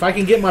interest. If I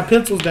can get my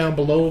pencils down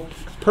below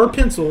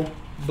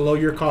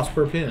your cost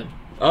per pen,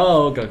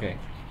 Oh, okay.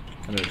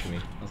 I know what you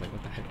mean. I was like,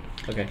 what the heck?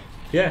 Okay.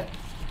 Yeah.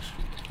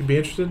 you'd be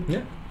interested.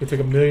 Yeah. You take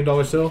 $1 million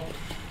sale.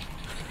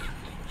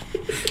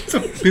 It's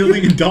 $1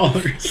 billion.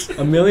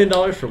 $1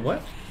 million for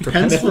what? For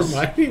Pencils?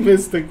 pencils? You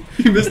missed the.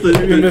 You missed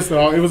You missed it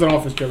all. It was an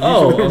office joke.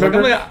 Oh, You should I was like,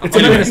 remember? I'm It's not $1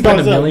 gonna million spend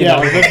 $1 million.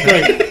 Yeah, that's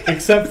great.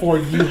 Except for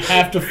you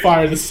have to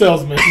fire the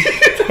salesman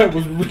that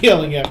was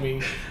yelling at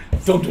me.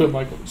 Don't do it,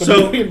 Michael. It's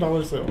So- $1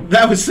 million sale.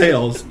 That was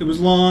sales. It was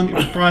long. It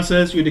was a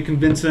process. You had to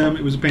convince him.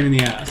 It was a pain in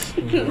the ass,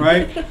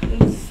 right?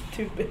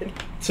 Stupid.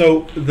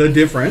 So the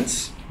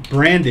difference: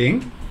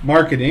 branding,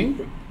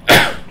 marketing.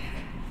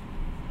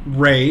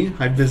 Ray,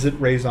 I visit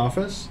Ray's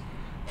office.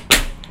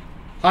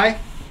 Hi,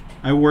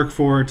 I work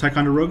for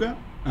Ticonderoga,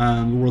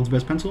 the world's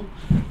best pencil.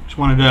 Just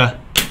wanted to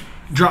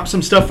drop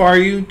some stuff for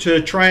you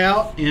to try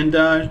out and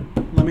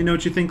Let me know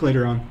what you think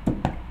later on.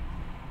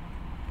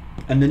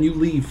 And then you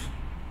leave.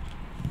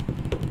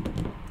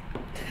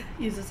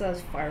 Use this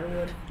as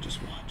firewood. Just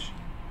watch.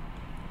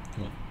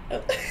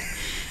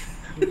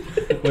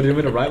 What, are you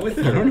going to write with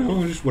it? I don't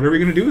know. Just whatever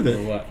you're gonna do with Or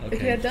it. what? If you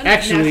Okay. had done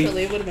Actually, it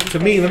naturally, it would have been. To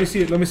me, let me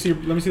see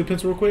the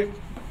pencil real quick.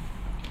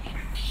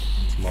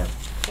 It's Mark.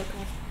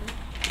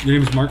 Your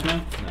name's Mark now.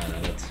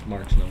 No, that's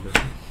Mark's number.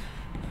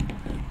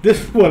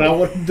 This is what I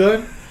would have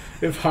done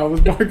if I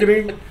was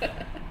marketing.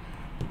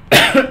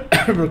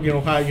 You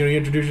know how you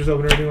introduce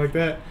yourself and everything like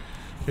that,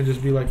 and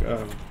just be like,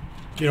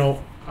 you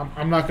know,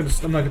 I'm not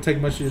gonna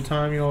take much of your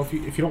time. You know, if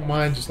you don't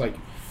mind, just like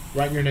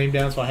writing your name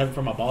down so I have it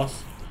for my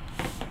boss.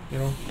 You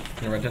know.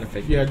 Can I write down a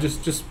fake? Yeah,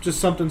 just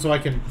something so I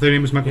can. Their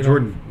name is Michael You know,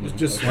 Jordan.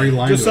 Just Why are you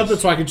lying just to something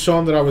us? so I can show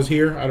them that I was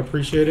here. I'd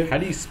appreciate it. How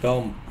do you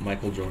spell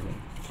Michael Jordan?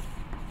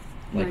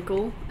 Like-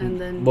 Michael, and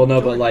then. Well, no,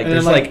 but Jordan. like, And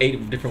there's then, like like-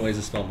 8 different ways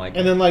to spell Michael.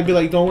 And then like be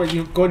like, don't worry,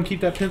 you go ahead and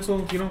keep that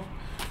pencil. You know,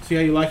 see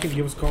how you like it.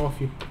 Give us a call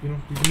if you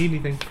need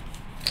anything.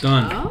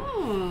 Done.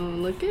 Oh,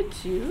 look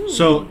at you.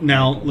 So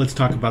now let's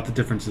talk about the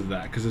difference of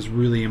that because it's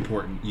really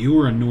important. You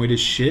were annoyed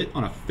as shit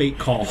on a fake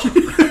call,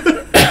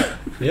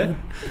 Yeah.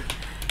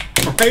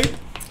 right?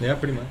 Yeah,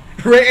 pretty much.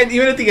 Right, and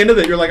even at the end of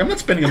it, you're like, I'm not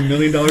spending $1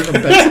 million on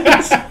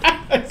pencils.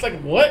 It's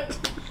like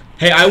what?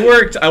 Hey, I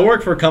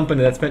worked for a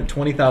company that spent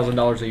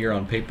 $20,000 a year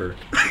on paper.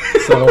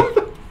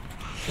 So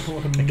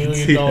 $1 million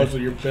see that. of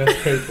your best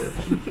paper.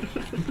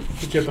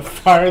 But you have to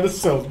fire the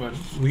salesman.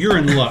 Well, you're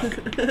in luck.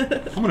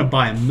 I'm gonna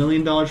buy $1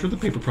 million worth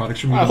of paper products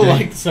from you I today.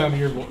 like the sound of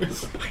your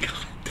voice. Oh my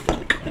God.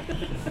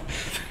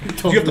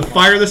 You have to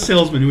fire the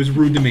salesman who was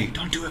rude to me.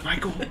 Don't do it,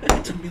 Michael.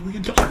 It's $1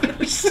 million.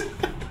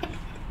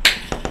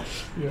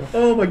 Yeah.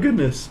 Oh my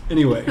goodness.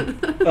 Anyway,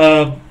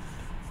 what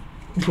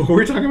were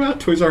we talking about?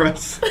 Toys R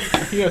Us.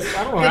 Yes,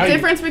 I don't know the how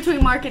difference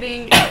between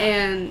marketing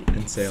and,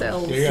 And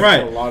sales. You, yeah, you gotta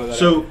Right. put a lot of that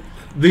So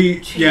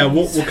the yeah,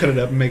 we'll Jeez. cut it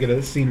up and make it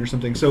a scene or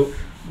something. So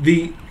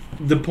the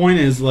point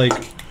is like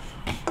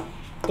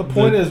the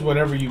point is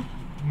whenever you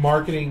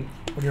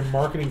when you're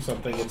marketing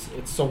something, it's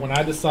so when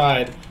I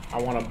decide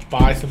I want to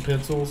buy some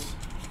pencils,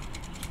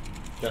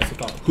 that's the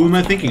thought. who am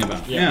I thinking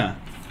about? Yeah. Yeah.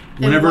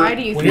 And Whenever why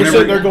do you When think you're whenever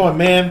sitting there going,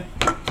 man,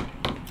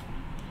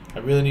 I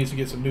really need to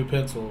get some new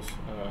pencils.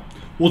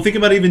 well, think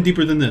about it even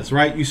deeper than this,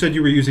 right? You said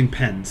you were using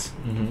pens,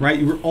 right?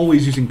 You were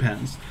always using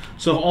pens.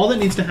 So all that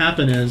needs to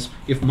happen is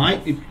if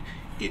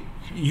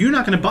you're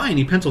not going to buy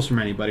any pencils from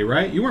anybody,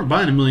 right? You weren't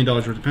buying $1 million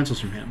worth of pencils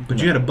from him, but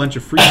you had a bunch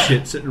of free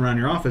shit sitting around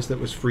your office that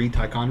was free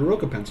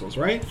Ticonderoga pencils,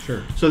 right?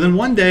 Sure. So then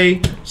one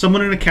day,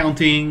 someone in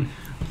accounting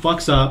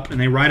fucks up and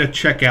they write a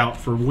check out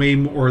for way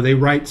more, or they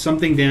write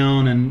something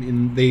down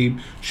and they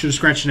should have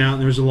scratched it out,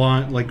 and there was a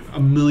lot, like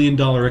 $1 million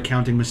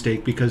accounting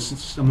mistake because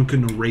someone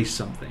couldn't erase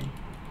something,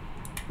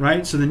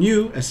 right? So then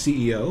you, as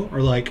CEO,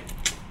 are like,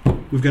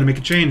 we've got to make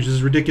a change. This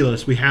is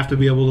ridiculous. We have to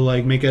be able to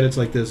like make edits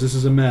like this. This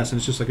is a mess, and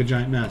it's just like a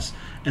giant mess.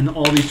 And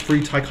all these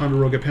free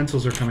Ticonderoga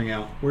pencils are coming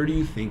out. Where do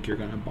you think you're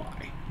going to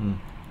buy?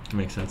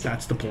 Makes sense.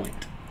 That's the point.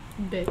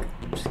 big?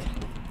 I'm just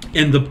kidding.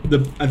 And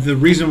the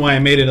reason why I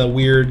made it a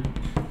weird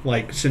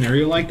like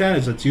scenario like that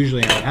is that's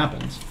usually how it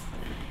happens.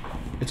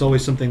 It's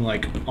always something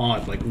like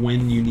odd, like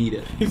when you need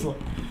it. He's like,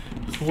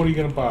 so what are you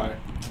gonna buy?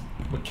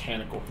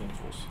 Mechanical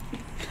pencils.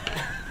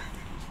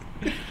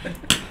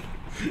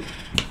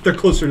 They're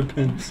closer to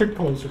pens. They're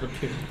closer to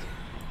pins.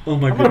 Oh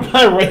my I'm gonna goodness.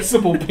 buy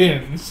erasable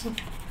pins.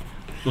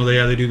 Well,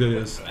 yeah, they do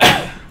this.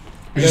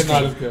 They're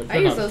not as good. I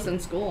They're use not- those in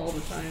school all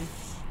the time.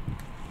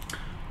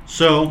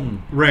 So,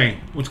 Ray,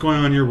 what's going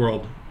on in your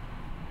world?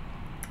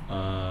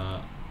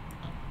 I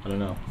don't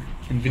know.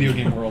 In video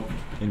game world.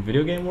 In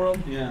video game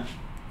world? Yeah.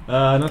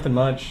 Nothing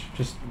much.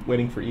 Just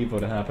waiting for Evo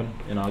to happen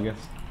in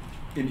August.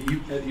 At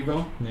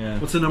Evo? Yeah.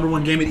 What's the number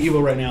one game at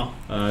Evo right now?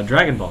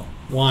 Dragon Ball.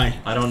 Why?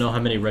 I don't know how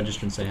many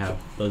registrants they have.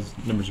 Those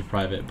numbers are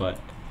private, but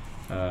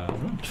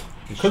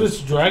Because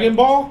it's Dragon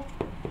Ball?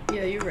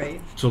 Yeah, you're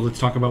right. So let's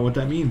talk about what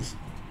that means.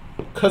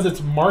 Because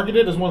it's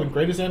marketed as one of the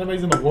greatest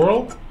animes in the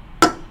world?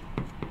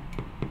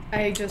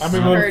 I just I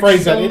mean, let me heard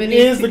phrase so that. It many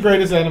is the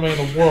greatest anime in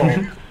the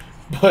world.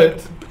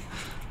 But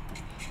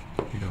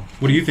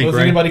What do you think, does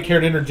Ray? anybody care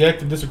to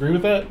interject and disagree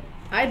with that?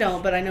 I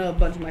don't, but I know a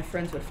bunch of my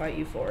friends would fight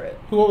you for it.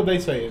 What would they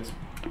say is?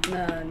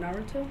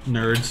 Naruto?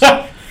 Nerds.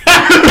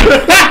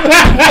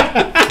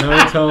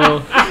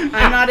 Naruto.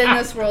 I'm not in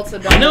this world, so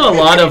don't. I know a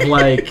lot of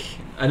like.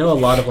 You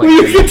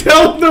can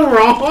tell them they're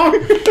wrong.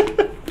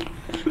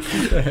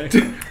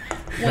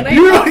 When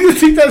You I really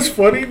think that's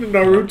funny? The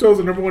Naruto's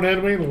the number one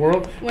anime in the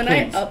world? when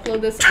Please. I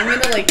upload this, I'm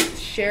gonna like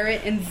share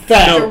it and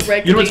Fact.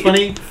 directly. You know what's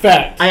funny?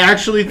 Fact. I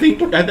actually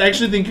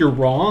think you're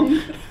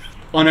wrong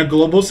on a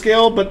global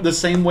scale, but the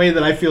same way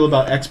that I feel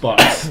about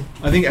Xbox.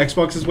 I think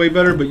Xbox is way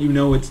better, but you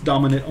know it's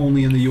dominant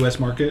only in the US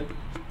market.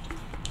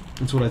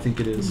 That's what I think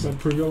it is. Been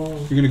pretty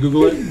long. You're gonna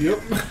Google it? Yep.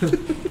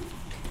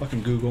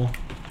 Fucking Google.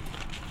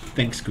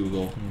 Thanks,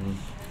 Google.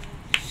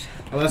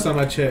 Last time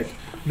I checked,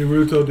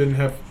 Naruto didn't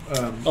have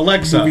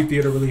Alexa, movie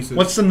theater releases.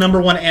 What's the number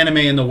one anime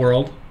in the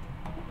world?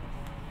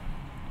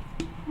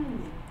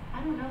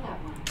 I don't know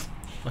that one.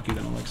 Fuck you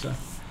then, Alexa.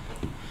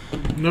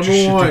 Number Just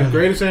shoot one, together.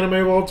 greatest anime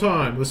of all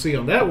time. Let's see.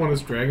 On that one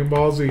is Dragon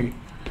Ball Z.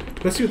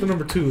 Let's see what the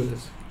number 2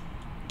 is.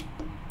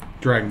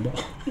 Dragon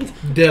Ball.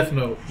 Death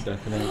Note.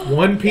 Definitely.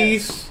 One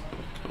Piece.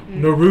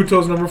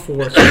 Naruto's number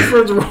 4. So your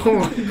friends are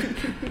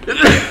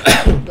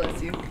wrong.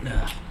 Bless you.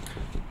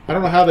 I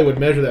don't know how they would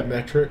measure that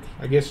metric.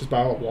 I guess just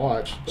by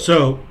watch.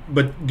 So,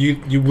 but do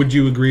you would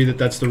you agree that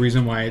that's the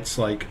reason why it's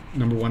like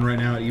number 1 right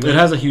now? It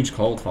has a huge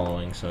cult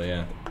following, so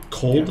yeah.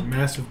 Cold Yeah,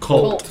 massive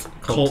cult.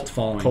 Cult. Cult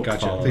following. Cult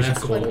Gotcha. following. They should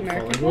Massive call Like it.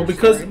 American Well,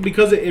 Horror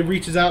because Story. it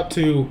reaches out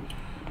to,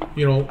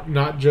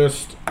 not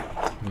just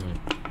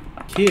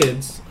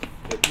kids.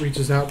 It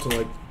reaches out to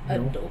like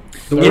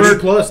Adults. The 30 word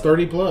plus,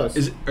 30 plus.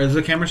 is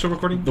the camera still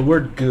recording? The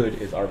word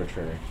good is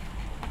arbitrary.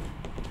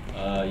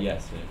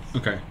 Yes, it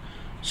is. Okay,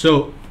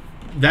 so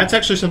that's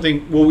actually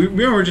something. Well, we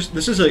were just.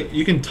 This is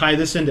you can tie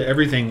this into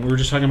everything. We were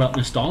just talking about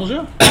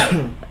nostalgia.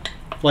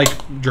 Like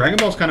Dragon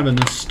Ball's kind of a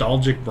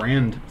nostalgic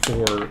brand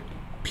for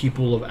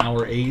people of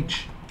our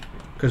age,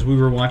 because we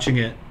were watching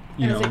it.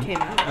 You As know, it came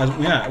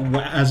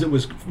out. as it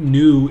was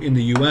new in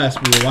the U.S.,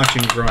 we were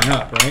watching it growing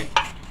up, right?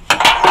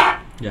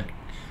 Yeah.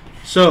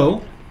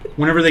 So,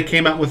 whenever they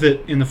came out with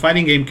it in the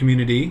fighting game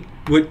community,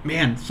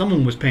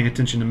 someone was paying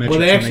attention to metrics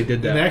Well, when they did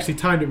and they that. actually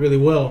timed it really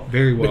well.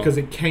 Very well. Because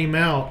it came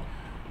out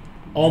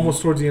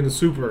almost towards the end of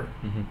Super.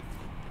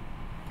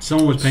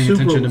 Someone was paying Super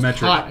attention to was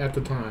metrics. hot at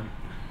the time.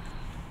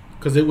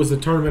 Because it was the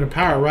Tournament of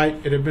Power, right?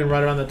 It had been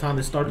right around that time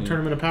they started Yeah.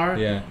 Tournament of Power.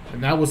 Yeah.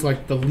 And that was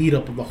like the lead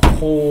up of the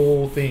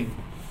whole thing.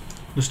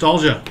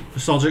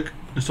 Nostalgic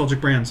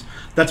brands.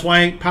 That's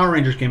why Power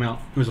Rangers came out.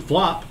 It was a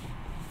flop,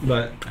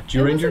 but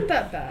It wasn't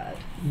that bad.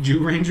 Jew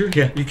Ranger?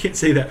 Yeah. You can't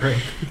say that, right?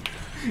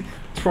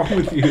 What's wrong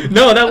with you?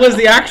 No, that was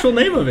the actual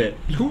name of it.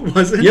 No, it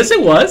wasn't. Yes,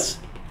 it was.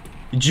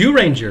 Jew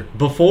Ranger.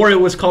 Before it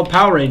was called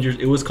Power Rangers,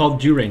 it was called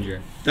Jew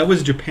Ranger. That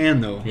was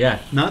Japan, though. Yeah.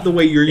 Not the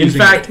way you're In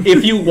using fact, it.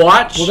 if you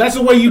watch, Well, that's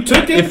the way you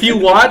took it. if you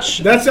watch,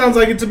 That sounds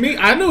like it to me.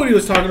 I know what he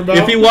was talking about.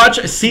 if you watch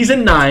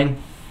season 9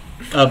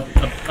 of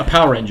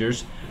Power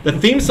Rangers, the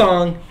theme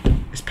song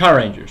is Power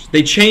Rangers.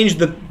 They changed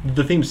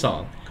the theme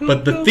song,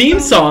 but the theme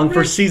song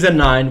for season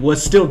 9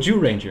 was still Jew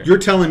Ranger. You're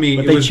telling me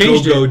But it they was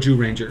changed Go it. Jew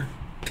Ranger.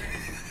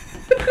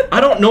 I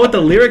don't know what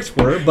the lyrics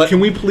were, but Can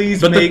we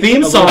please But the make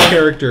theme a little song-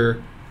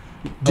 character?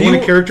 Do I want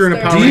you- a character in a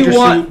Power do Ranger you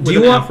want suit do with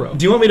you an want afro.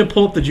 do you want me to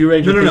pull up the Jew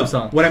Ranger No. theme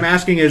song? What I'm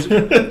asking is, Jew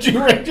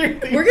Ranger.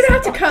 We're gonna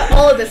have to cut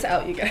all of this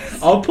out, you guys.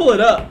 I'll pull it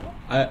up.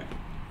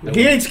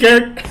 He ain't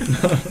scared.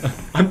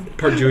 I'm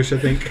part Jewish, I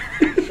think.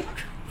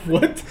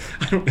 What?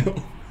 I don't know.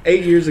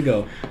 8 years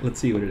ago. Let's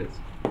see what it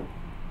is.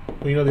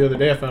 Well, the other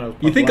day I found out.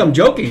 You think I'm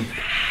joking?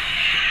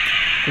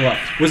 What?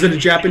 Was it a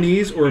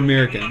Japanese or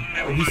American?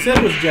 He said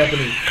it was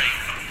Japanese.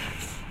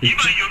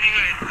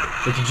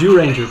 It's Jew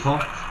Ranger,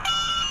 Paul.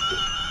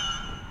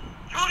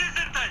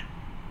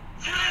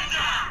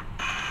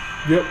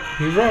 Yep,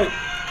 he's right.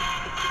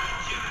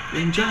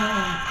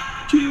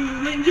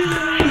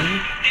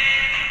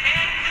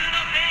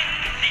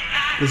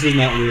 This is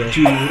not real.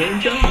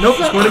 Nope,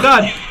 swear to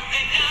God.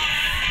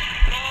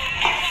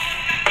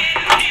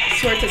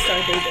 Swear to Star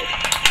David.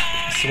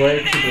 Swear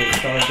to the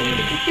Star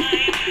David.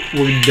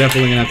 We're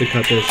definitely gonna have to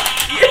cut this.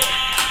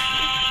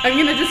 I'm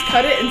gonna just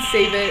cut it and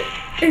save it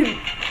and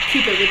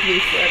keep it with me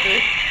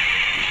forever.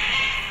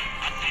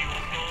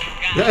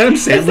 Adam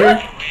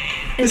Sandler.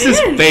 This is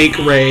fake,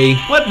 Ray.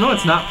 What? No,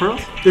 it's not,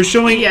 Pearls. They're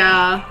showing.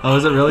 Yeah. Oh,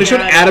 is it really? They showed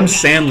Yeah. Adam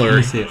Sandler.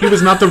 me see it. He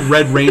was not the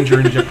Red Ranger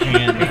in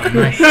Japan.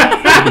 Nice.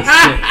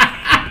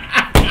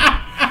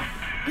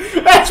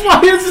 That's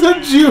why it's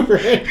a Jew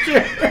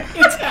Ranger.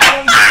 It's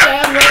Adam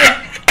Sandler.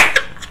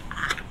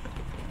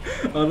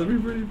 Oh, that'd be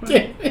pretty funny.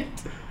 Damn it.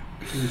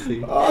 Let me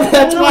see. Oh,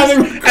 that's why they.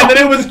 And then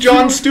it was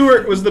John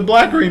Stewart was the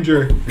Black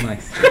Ranger.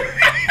 Nice.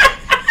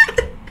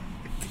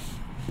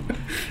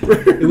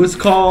 It was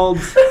called.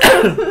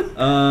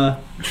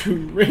 Jew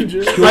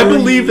Ranger. I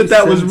believe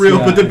that was real,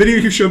 but the CGI. video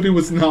you showed me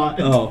was not.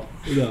 Oh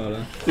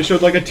no. They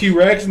showed like a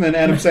T-Rex and then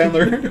Adam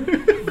Sandler.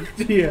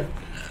 Yeah.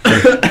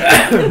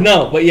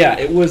 No, but yeah,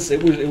 it was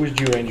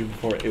Jew Ranger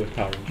before it was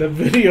Power Ranger. The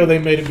video they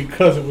made it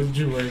because it was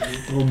Jew Ranger.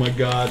 Oh my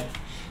god.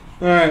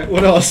 All right,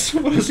 what else?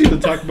 What else do you have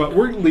to talk about?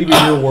 We're leaving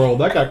your world.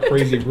 That got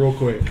crazy real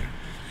quick.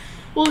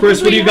 Well, Chris,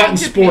 'cause what do we you got have in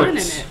Japan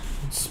sports? it.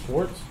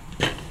 Sports.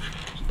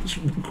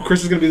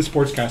 Chris is gonna be the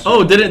sportscaster.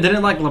 Oh,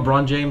 didn't like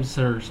LeBron James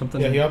or something?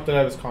 Yeah, he opted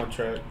out of his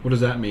contract. What does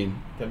that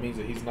mean? That means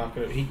that he's not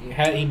gonna. He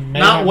may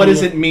Not what be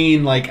does a- it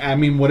mean? Like, I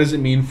mean, what does it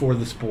mean for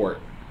the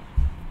sport?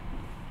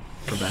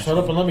 Shut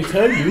up and let me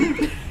tell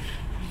you.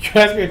 You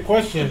asked me a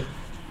question.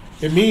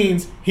 It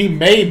means he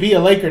may be a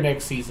Laker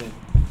next season.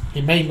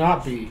 He may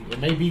not be. It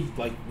may be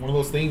like one of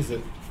those things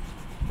that.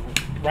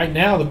 Right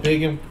now, the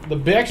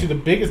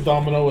biggest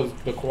domino is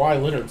the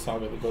Kawhi Leonard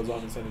saga that goes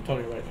on in San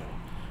Antonio right now.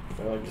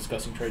 They're like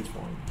discussing trades for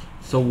him.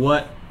 So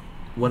what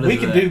is We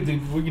can that?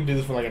 do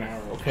this for like an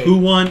hour, okay? Who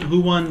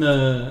won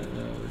the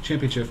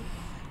championship?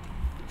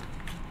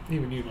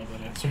 Even you know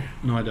that answer.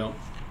 No, I don't.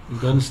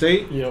 Golden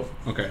State. Yep.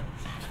 Okay.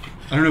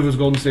 I don't know if it was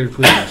Golden State or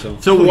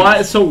Cleveland.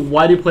 So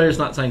why do players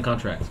not sign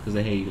contracts? Because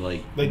they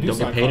They do don't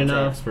sign get paid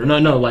contracts. enough? Or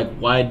no, like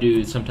why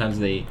do sometimes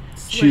they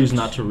choose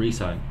not to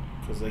re-sign?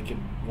 because they can,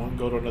 one,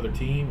 go to another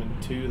team,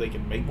 and two, they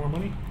can make more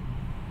money.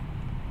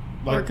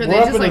 Or could we're they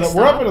up just, into like,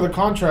 we're up stop? into the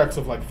contracts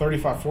of like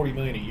 35, 40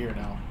 million a year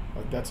now.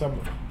 Like that's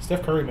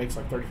Steph Curry makes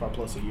like 35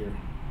 plus a year.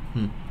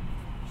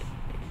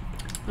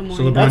 The more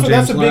So you- LeBron That's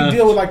James a big left.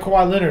 deal with like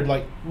Kawhi Leonard.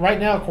 Like right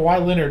now,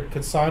 Kawhi Leonard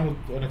could sign with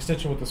an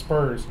extension with the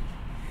Spurs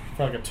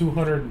for like a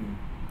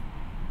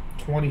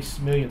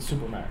 220 million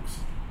supermax.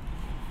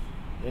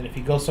 And if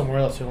he goes somewhere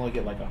else, he'll only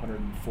get like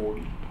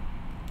 140,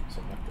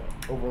 something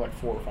like that, over like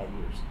 4 or 5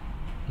 years.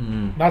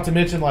 Not to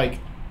mention like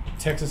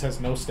Texas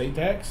has no state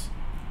tax.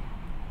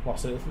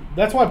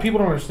 That's why people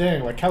don't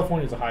understand. Like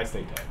California is a high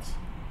state tax.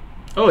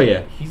 Oh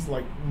yeah, He's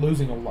like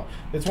losing a lot.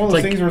 It's one of It's those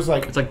like- things where it's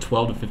like it's like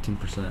 12 to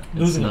 15%.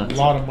 losing a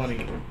lot of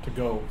money to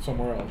go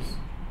somewhere else.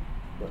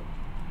 But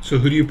So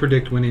who do you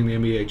predict winning the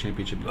NBA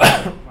championship?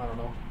 I don't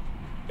know.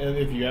 And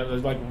if you have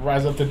like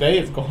rise up today,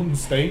 it's Golden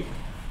State.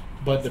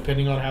 But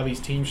depending on how these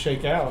teams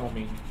shake out, I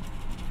mean,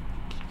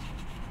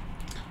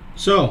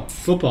 So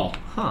football.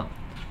 Huh.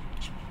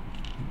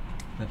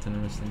 That's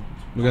interesting.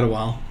 We got a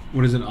while.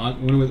 What is it?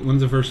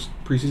 When's the first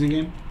preseason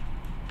game?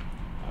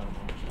 I don't know.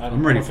 I don't,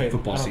 I'm ready I don't for pay,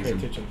 football I don't season.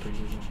 Pay attention to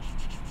preseason.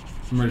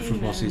 I'm ready for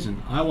football Amen.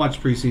 season. I watch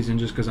preseason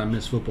just because I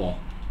miss football.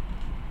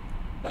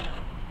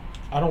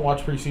 I don't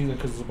watch preseason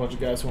because there's a bunch of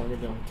guys who want to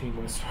get down the team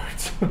when it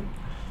starts.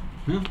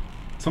 Yeah,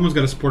 someone's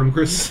got to support them,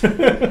 Chris.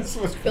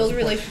 Build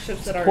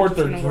relationships that are Support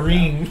their gonna work out.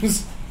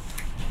 dreams.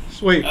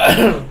 Just wait.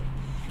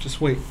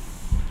 Just wait.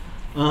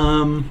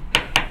 We're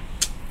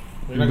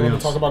not going to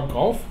else? talk about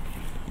golf.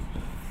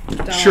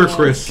 Sure, Dog.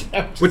 Chris.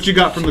 What you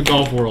got from the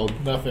golf world?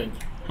 Nothing.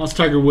 How's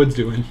Tiger Woods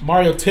doing?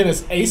 Mario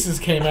Tennis Aces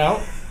came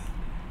out.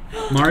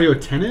 Mario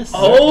Tennis?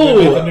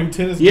 Oh! the new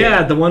tennis Yeah,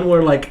 game. the one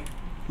where like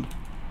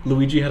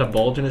Luigi had a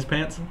bulge in his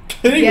pants.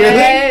 Did he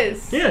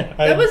Yes. Yeah.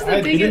 That was the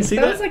I didn't biggest. see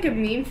That that? was like a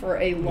meme for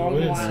a long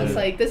didn't while. see It's it.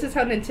 like this is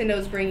how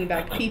Nintendo's bringing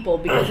back people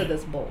because of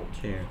this bulge.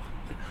 Yeah.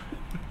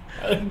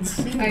 I didn't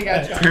see I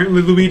that. gotcha.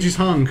 Apparently Luigi's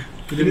hung.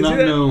 He did didn't not see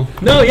that? know.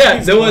 No, yeah,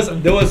 there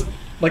was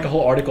like a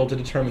whole article to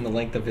determine the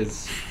length of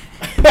his.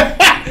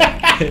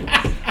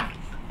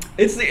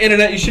 It's the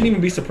internet. You shouldn't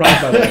even be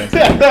surprised by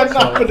that.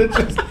 No, but it's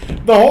just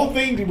the whole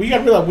thing. We got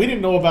to realize we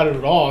didn't know about it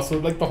at all. So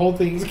like the whole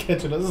thing's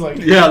catching us. Like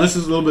Yeah, this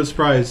is a little bit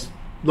surprised.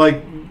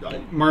 Like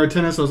Mario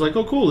Tennis, I was like,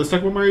 oh cool, let's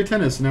talk about Mario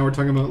Tennis. And now we're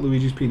talking about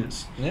Luigi's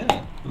penis.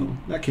 Yeah, Oh,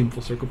 that came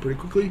full circle pretty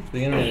quickly.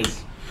 the internet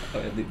is.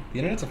 The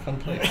internet's a fun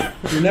place.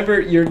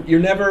 You're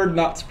never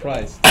not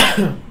surprised.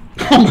 Oh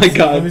my Let me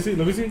god. see.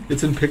 Let me see.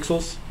 It's in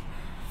pixels.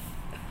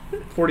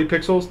 40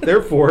 pixels.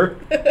 Therefore.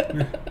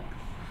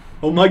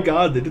 Oh my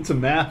god, they did some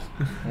math.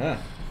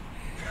 Yeah.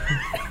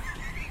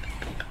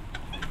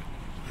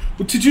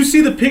 Did you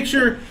see the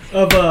picture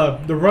of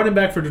the running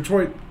back for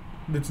Detroit?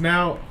 That's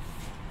now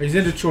he's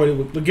in Detroit. It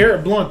was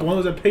LeGarrette Blount, the one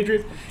that was at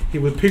Patriots. He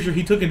was a picture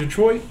he took in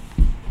Detroit.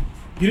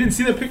 You didn't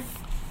see that picture?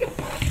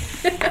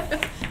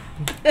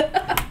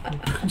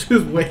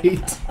 Just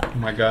wait. Oh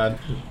my god.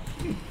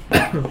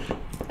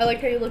 I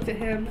like how you looked at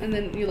him and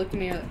then you looked at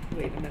me and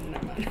wait a minute,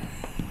 never mind.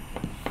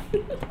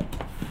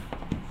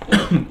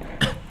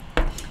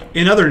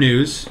 In other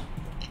news,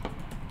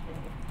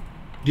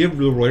 do you have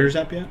the Reuters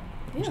app yet?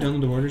 Yeah. Just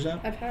download the Reuters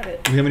app. I've had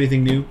it. Do we have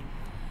anything new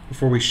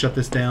before we shut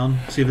this down?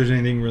 See if there's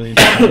anything really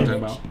interesting to talk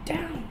about.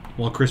 Down.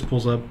 While Chris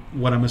pulls up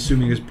what I'm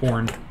assuming is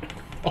porn.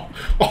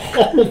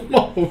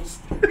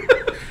 Almost.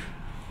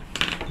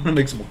 I'm gonna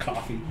make some more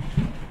coffee.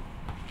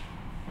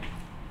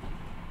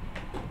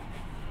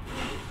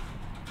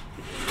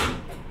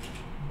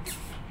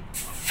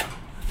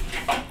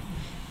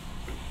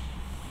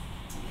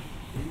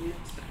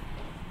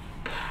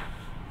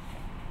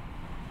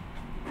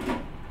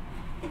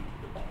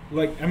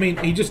 Like, I mean,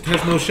 he just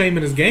has no shame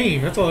in his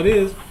game. That's all it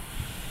is.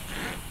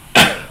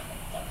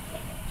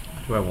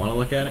 Do I want to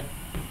look at it?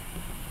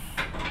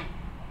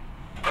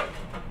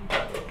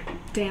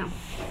 Damn.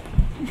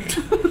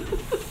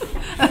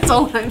 That's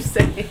all I'm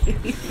saying.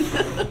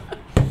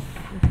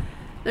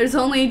 There's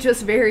only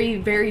just very,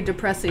 very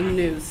depressing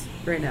news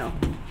right now.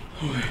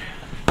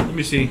 Let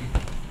me see.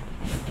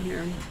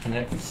 Here.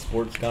 Next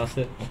sports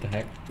gossip. What the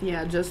heck?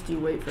 Yeah, just you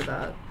wait for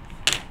that.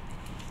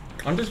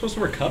 Aren't they supposed to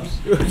wear cups?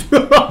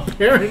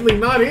 Apparently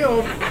not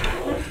him.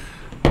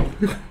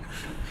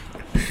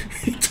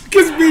 He took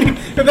his beating,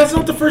 and that's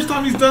not the first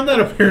time he's done that.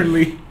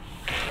 Apparently.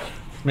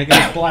 Making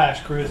a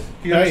splash, Chris.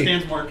 He Hey.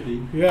 understands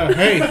marketing. Yeah.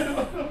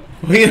 Hey,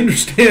 we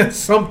understand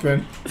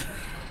something.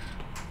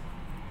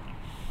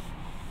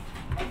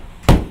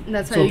 And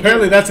that's how So you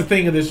apparently get, that's the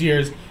thing of this year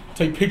is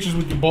take pictures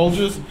with your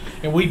bulges,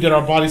 and we did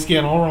our body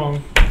scan all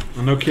wrong.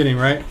 Oh, no kidding,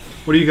 right?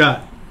 What do you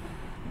got?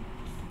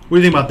 What do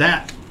you think about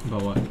that?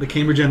 About what? The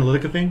Cambridge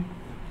Analytica thing?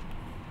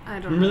 I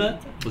don't Remember know.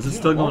 that? Was it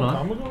still going on?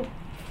 Time ago.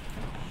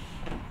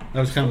 That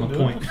was kind of my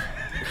Still point.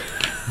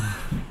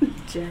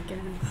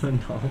 Jackass.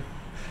 No.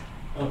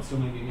 Oh, it's still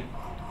making it.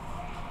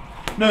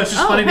 No, it's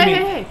just Oh, funny to hey, me.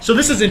 hey, hey. So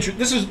this is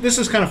this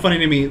is kind of funny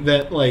to me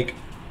that like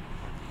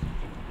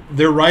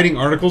they're writing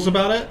articles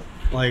about it,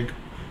 like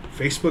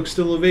Facebook's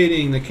still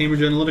evading the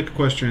Cambridge Analytica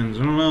questions.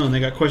 I don't know, and they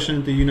got questioned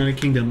at the United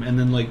Kingdom, and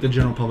then like the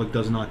general public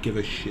does not give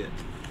a shit.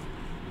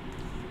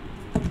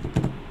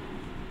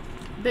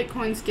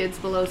 Bitcoin skids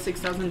below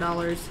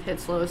 $6,000,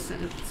 hits lowest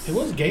since. Hey,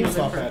 what's GameStop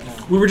November. at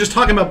now? We were just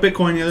talking about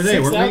Bitcoin the other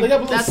day, 6,000? weren't They we? got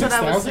below That's what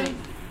I was 6,000? saying.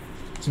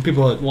 Some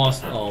people had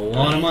lost a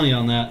lot of money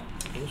on that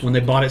when they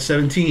bought at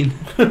 17.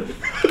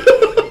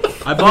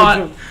 I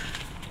bought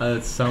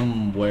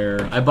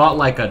somewhere. I bought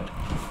like a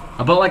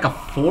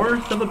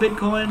fourth of a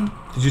Bitcoin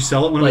Did you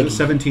sell it when it like was at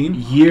 17?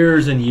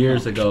 years and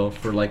years ago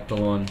for like the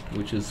one,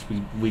 which is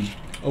we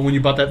Oh, when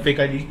you bought that fake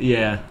ID?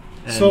 yeah.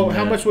 And, So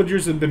how much would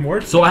yours have been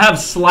worth? So I have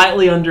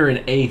slightly under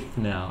an eighth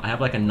now. I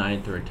have like a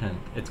ninth or a tenth.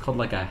 It's called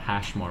like a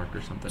hash mark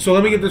or something. So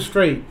let me get this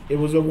straight. It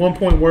was at one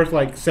point worth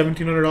like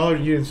 $1,700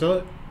 and you didn't sell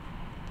it?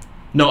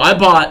 No, I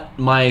bought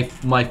my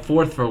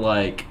fourth for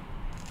like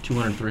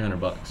 $200,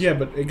 $300. Yeah,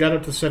 but it got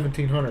up to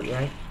 1,700,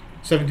 right?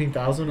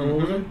 17,000 or what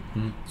was it?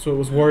 Mhm. So it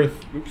was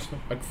worth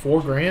like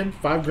 $4,000,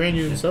 $5,000.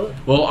 You didn't sell it.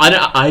 Well,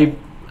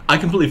 I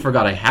completely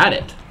forgot I had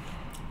it.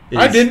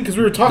 I Is didn't because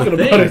we were talking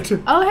the about thing.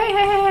 it. Oh,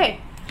 hey.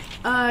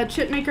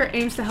 Chipmaker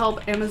aims to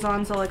help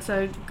Amazon's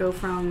Alexa go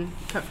from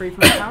cut free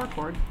from the power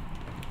cord.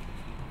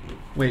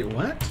 Wait,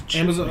 what?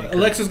 Amazon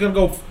Alexa's gonna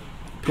go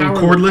Going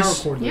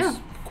cordless? Power cordless. Yeah.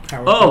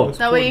 Power Oh. cordless,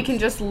 That way you cordless. can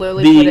just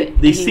literally put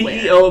it The anywhere.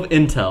 CEO of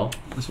Intel,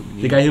 That's what we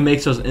need. the guy who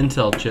makes those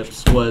Intel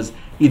chips, was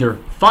either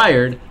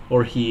fired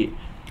or he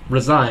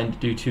resigned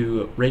due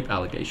to rape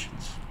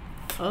allegations.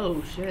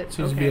 Oh shit.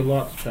 Seems to be a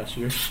lot this past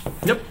year.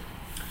 Yep.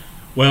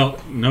 Well,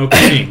 no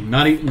kidding.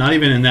 Not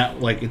even in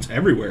that, like, it's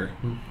everywhere.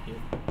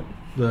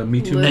 The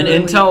Me Too. And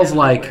Literally Intel's,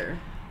 like, everywhere.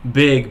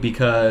 Big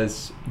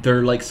because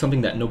they're like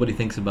something that nobody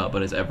thinks about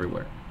but is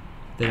everywhere.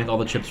 They make all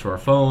the chips for our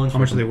phones. How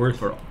much are they worth?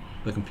 For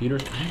the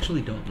computers? I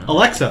actually don't know.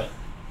 Alexa,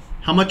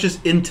 how much is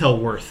Intel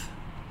worth?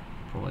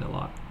 Probably a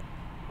lot.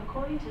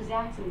 According to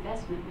Zacks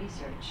Investment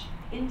Research,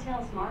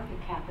 Intel's market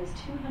cap is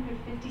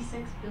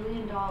 $256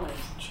 billion.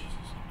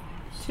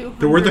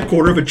 They're worth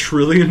 $250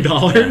 billion?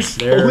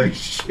 They're- Holy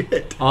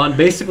shit. On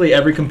basically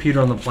every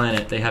computer on the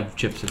planet, they have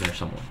chips in there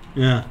somewhere.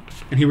 Yeah.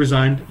 And he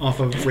resigned off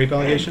of rape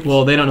allegations?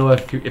 Well, they don't know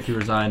if he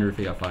resigned or if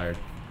he got fired,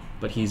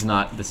 but he's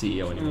not the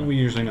CEO anymore. We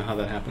usually know how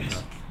that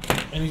happens.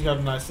 And he's got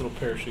a nice little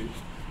parachute.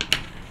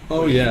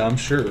 Oh, yeah, I'm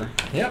sure.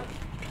 Yep.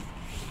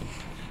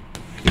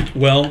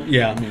 Well,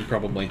 yeah, I mean,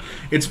 probably.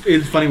 It's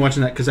funny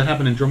watching that because that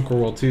happened in Drum Corps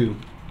World too.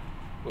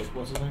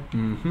 What's his name?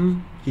 Mm-hmm.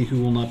 He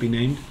who will not be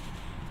named.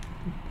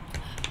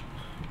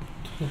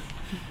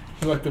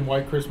 You like them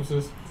white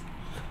Christmases?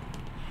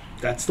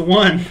 That's the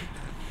one.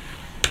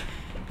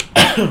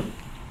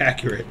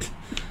 Accurate.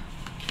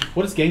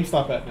 What is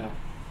GameStop at now?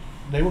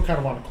 They were kind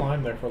of on a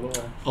climb there for a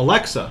little while.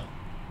 Alexa,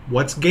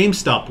 what's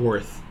GameStop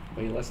worth?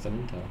 Way less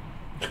than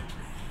Intel.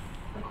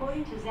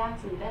 According to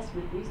Zacks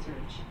Investment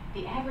Research,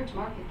 the average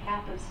market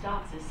cap of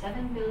stocks is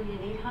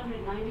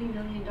 $7,890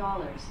 million.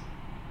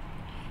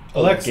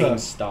 Alexa,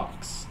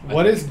 stocks.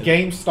 what is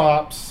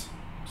GameStop's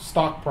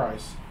stock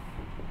price?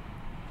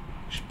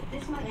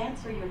 This might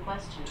answer your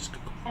question.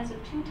 As of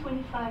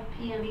 2:25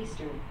 p.m.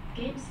 Eastern,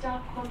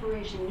 GameStop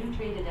Corporation new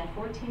traded at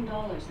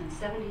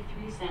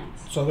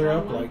 $14.73. So they're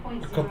down up like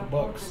a couple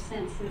bucks.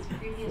 1.04% since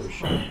previous For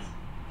sure. close.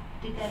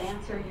 Did that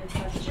answer your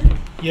question?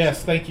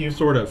 Yes, thank you.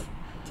 Sort of.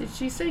 Did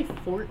she say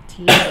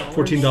 $14?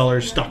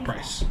 $14 stock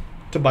price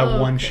to buy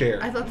Oh, one okay.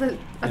 share. I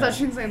thought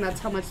she was saying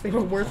that's how much they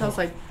were worth. I was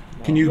like,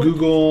 Can you What-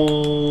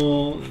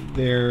 Google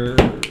their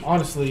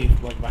Honestly,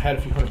 like if I had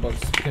a few $100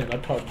 to spend,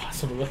 I'd probably buy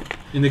some of it.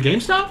 in the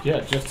GameStop?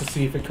 Yeah, just to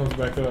see if it comes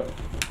back up.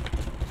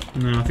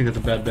 No, I think that's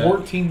a bad bet.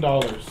 $14.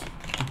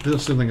 I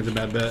still think it's a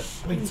bad bet. I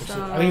think it's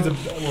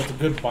a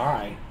good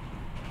buy.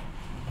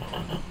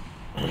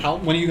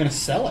 When are you going to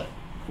sell it?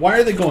 Why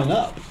are they going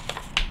up?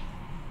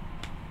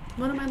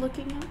 what am I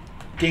looking at?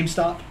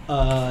 GameStop.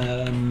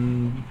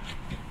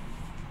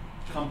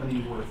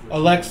 Company worth.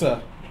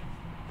 Alexa,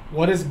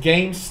 what is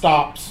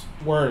GameStop's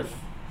worth?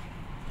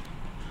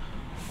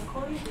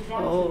 According to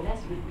Zacks Oh.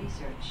 Investment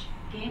Research,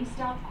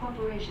 GameStop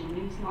Corporation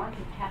news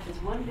market cap is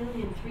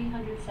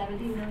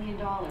 $1,370 million.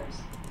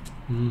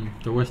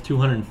 They're worth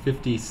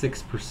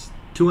 256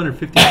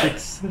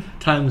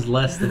 times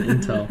less than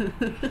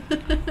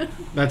Intel.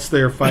 That's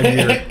their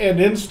 5-year. And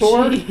in store,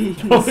 only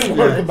Jesus.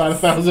 worth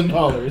about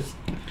 $1,000.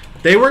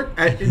 They were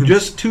at,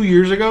 just 2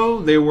 years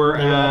ago. They were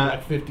They were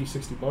at like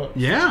 $50-$60.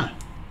 yeah.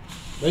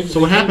 They- So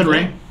what they happened, came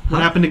Ray? down.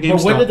 What happened to GameStop?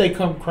 But when did they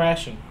come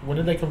crashing? When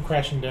did they come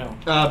crashing down?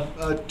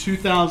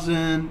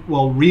 2000.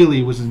 Well, really,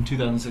 it was in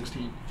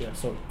 2016. Yeah,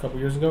 so a couple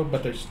years ago,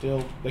 but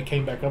they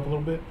came back up a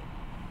little bit.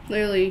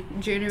 Literally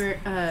January,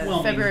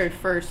 February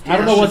 1st. I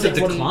don't know What's what's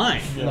a it-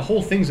 decline? Yeah. The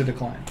whole thing's a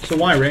decline. So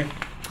why, Ray?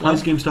 Why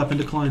is GameStop in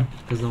decline?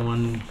 Because no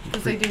one.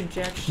 Because they do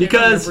jack shit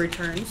Because- on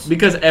returns.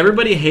 Because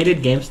everybody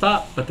hated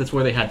GameStop, but that's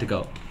where they had to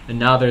go. And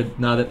now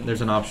that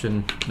there's an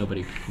option,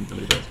 nobody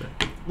goes there.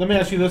 Let me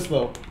ask you this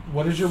though: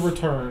 what is your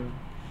return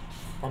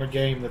on a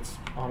game that's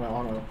on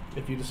a?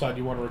 If you decide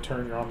you want to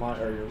return your online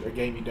or a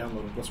game you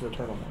downloaded, what's the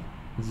return on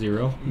that?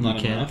 0. Not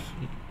you can't. enough.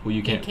 Well, you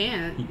You can't.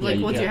 can't. Yeah, Like,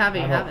 you once can't. you have it,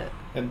 I you know. have it.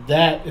 And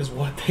that is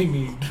what they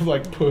need to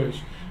like push.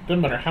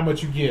 Doesn't matter how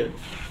much you get.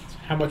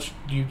 How much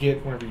do you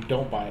get whenever you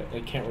don't buy it?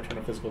 They can't return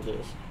a physical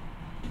disc.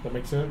 That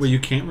make sense? Well, you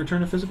can't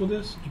return a physical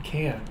disc. You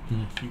can.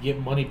 Mhm. You get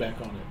money back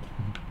on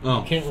it. Oh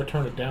You can't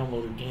return a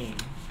downloaded game.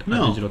 A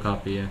no. digital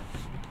copy, yeah.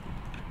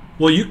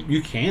 Well,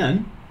 you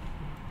can.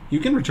 You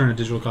can return a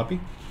digital copy.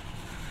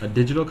 A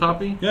digital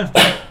copy? Yeah.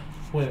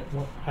 What?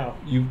 How?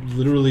 You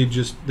literally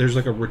just there's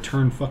like a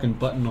return fucking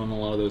button on a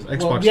lot of those.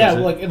 Xbox Well, yeah, has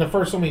it. like in the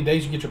first so many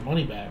days, you get your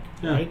money back,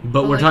 Yeah. right?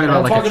 But we're Like- talking about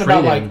I'm like a talking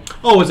about, trade-in.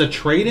 Oh, it's a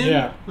trade-in?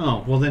 Yeah.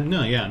 Oh, well then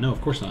no,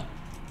 of course not.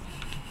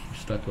 You're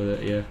stuck with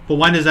it, yeah. But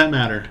why does that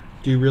matter?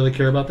 Do you really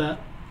care about that?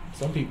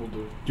 Some people do.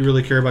 Do you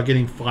really care about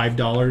getting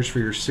 $5 for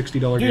your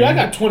 $60 Dude, game? I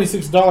got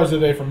 $26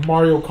 today from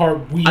Mario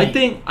Kart Wii.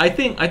 I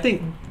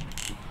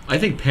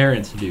think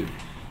parents do.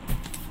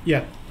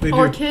 Yeah, they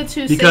Or do. kids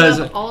who Because-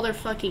 save up all their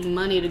fucking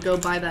money to go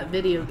buy that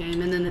video game,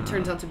 and then it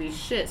turns out to be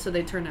shit, so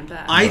they turn it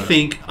back. I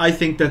think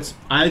that's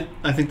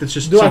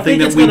just Do I something think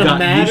that it's we gonna got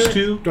matter? used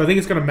to. do I think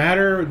it's gonna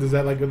matter? Or does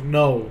that like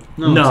no? No,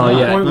 No, it's not.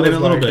 yeah. Not even a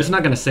little Like- bit. It's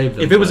not going to save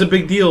them. If it was a but-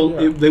 big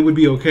deal, Yeah. they would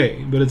be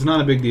okay. But it's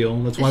not a big deal.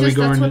 That's it's why just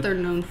we go that's into. what they're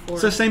known for.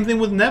 It's the same thing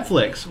with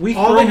Netflix. We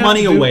All throw they have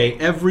money to do- away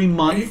every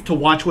month to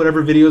watch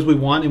whatever videos we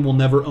want, and we'll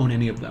never own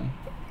any of them.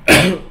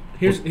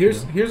 Here's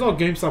all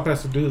GameStop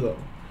has to do though.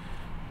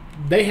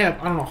 They have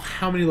I don't know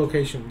how many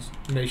locations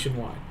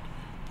nationwide.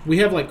 We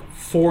have like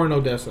 4 in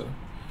Odessa.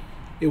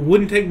 It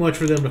wouldn't take much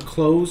for them to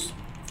close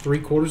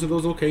 3/4 of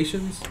those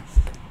locations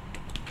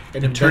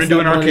and invest turn into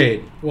that an money-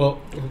 arcade. Well,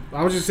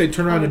 I would just say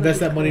turn around and Oh,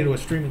 invest that'd that be money cool.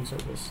 into a streaming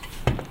service.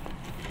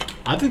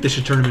 I think they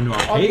should turn them into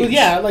arcades. Well,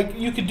 yeah, like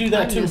you could do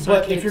that I too. miss But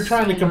if arcades you're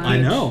trying to so much.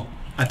 compete, I know.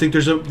 I think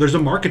there's a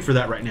market for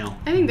that right now.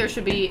 I think there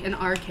should be an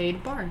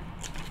arcade bar.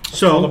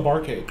 call the So,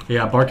 barcade.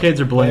 Yeah, barcades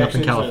are blowing They up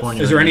in actually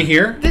California. is there right any now.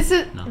 here? This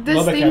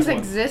Lubbock things has one.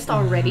 exist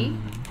already.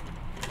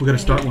 We got to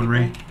start one,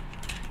 Ray.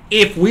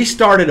 If we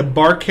started a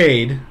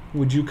barcade,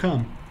 would you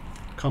come?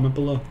 Comment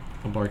below.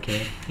 A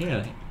barcade?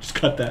 Yeah. Just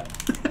cut that.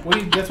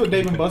 That's what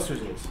Dave and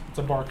Buster's is. It's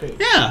a barcade.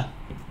 Yeah.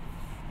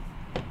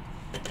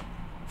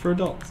 For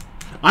adults.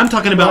 I'm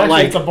talking Well, about actually,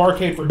 like. it's a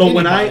barcade for But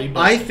when anybody, but-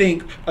 I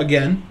think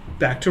again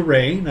back to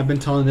Ray, and I've been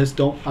telling this.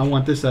 I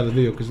want this out of the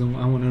video because I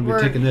want to be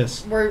We're- taking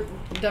this. We're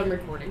done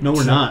recording. No,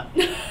 we're not.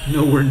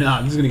 No, we're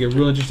not. This is gonna get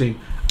real interesting.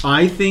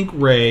 I think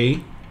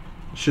Ray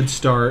should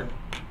start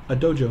a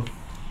dojo.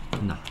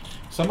 Nah.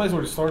 somebody's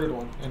already started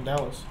one in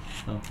Dallas.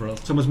 No, for real.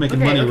 Someone's making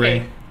Okay, money, okay.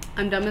 Ray.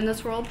 I'm dumb in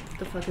this world.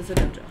 The fuck is a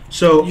dojo?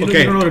 So You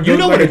okay, don't know what a you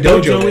know what a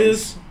dojo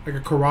is? is? Like a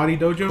karate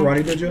dojo?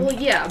 Karate dojo. Well,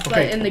 yeah, but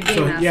Okay, in the game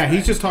so aspect. yeah,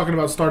 he's just talking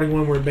about starting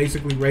one where it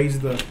basically raise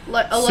the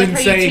like how you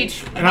sensei,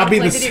 teach and how I'll to be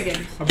play the video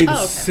games. I'll be the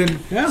Oh, okay.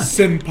 Yeah.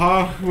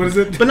 senpai. What is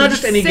it? But not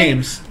just any Sen-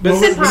 games. What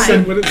was it?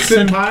 senpai. What is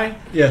it? Senpai.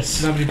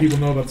 Yes. Not many people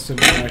know about the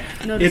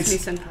senpai. Notice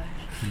It's- me, senpai.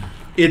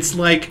 It's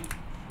like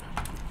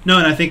no,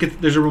 and I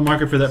think there's a real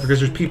market for that because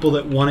there's people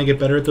that want to get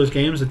better at those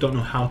games that don't know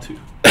how to,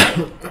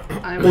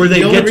 or they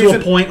The only get to a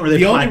reason- point where they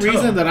The only plateau.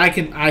 reason that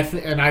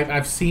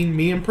I've seen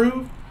me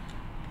improve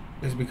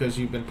is because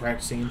you've been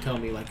practicing and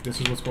telling me like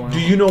this is what's going on. Do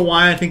you know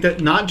why I think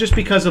that? Not just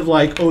because of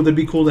like, oh, that'd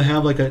be cool to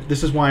have like a.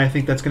 This is why I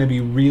think that's going to be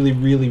really,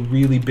 really,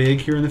 really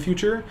big here in the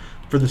future.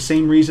 For the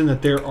same reason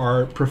that there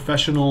are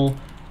professional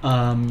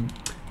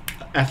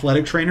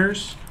athletic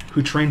trainers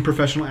who train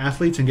professional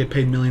athletes and get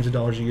paid millions of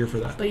dollars a year for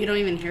that. But you don't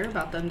even hear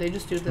about them. They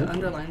just do the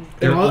underline.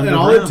 They're And all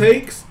underground.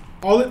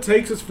 it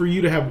takes is for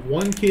you to have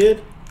one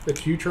kid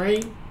that you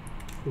train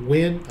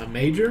win a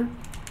major.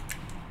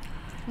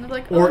 And they're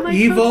like, Or oh, my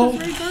Evo.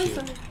 coach is Ray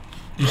Garza.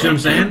 You see what I'm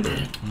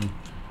saying?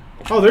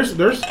 Oh, there's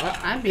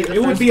I'd be the it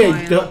would first be a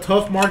client.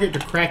 tough market to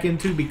crack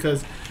into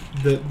because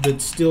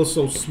it's still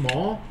so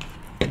small,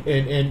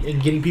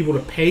 and getting people to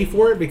pay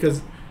for it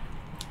because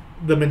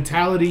the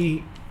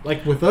mentality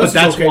like with us But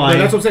that's is okay. why- But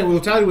that's what I'm saying. The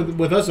mentality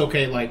with us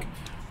okay. Like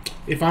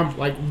if I'm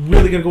like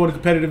really gonna go into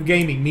competitive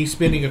gaming, me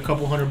spending a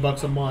couple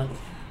 $100 a month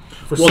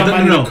for Well,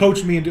 somebody no. to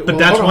coach me and do. But well,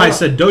 that's hold on, why I hold on.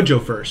 said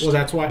dojo first. Well,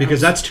 that's why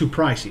because I'm- that's too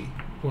pricey.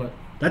 What?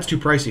 That's too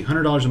pricey.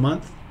 $100 a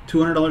month,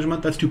 $200 a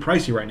month. That's too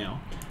pricey right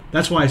now.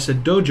 That's why I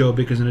said dojo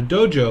because in a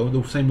dojo,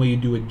 the same way you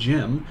do a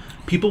gym,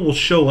 people will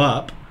show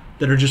up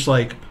that are just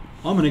like,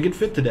 I'm going to get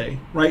fit today,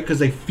 right? Because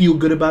they feel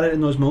good about it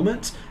in those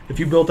moments. If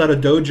you built out a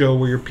dojo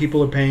where your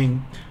people are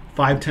paying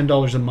 $5,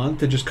 $10 a month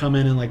to just come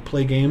in and like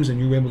play games, and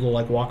you're able to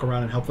like walk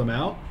around and help them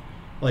out,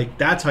 like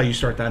that's how you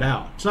start that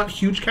out. It's not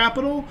huge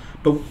capital,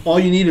 but all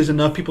you need is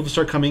enough people to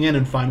start coming in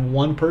and find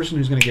one person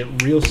who's going to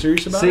get real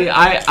serious about See, it.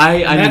 I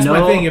And that's know.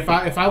 my thing. If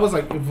I was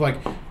like if like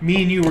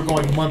me and you were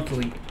going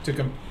monthly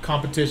to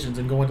competitions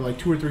and going to like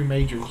 2 or 3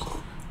 majors,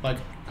 like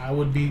I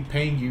would be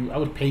paying you. I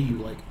would pay you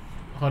like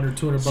 $100,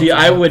 $200. See, a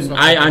I month, would. stuff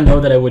like I that. know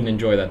that I wouldn't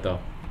enjoy that though.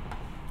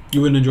 You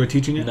wouldn't enjoy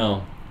teaching it?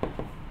 No.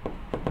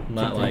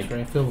 Not Thanks, like.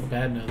 Ray. I feel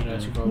bad now that I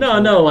asked you.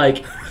 No,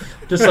 like,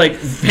 just like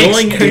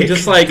going, Kate.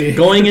 just like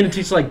going in to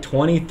teach like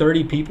 20,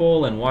 30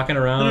 people and walking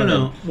around.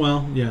 No. and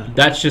Well, yeah.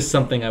 That's just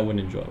something I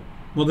wouldn't enjoy.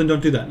 Well, then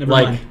don't do that. Never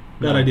Like, mind.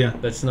 Bad no, idea.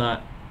 That's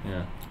not.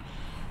 Yeah.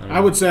 don't I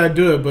know. would say I'd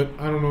do it, but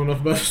I don't know enough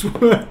about this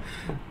one.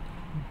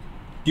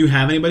 Do you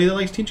have anybody that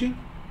likes teaching?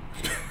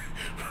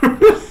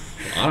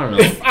 I don't know.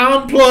 If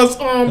I'm plus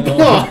on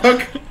block,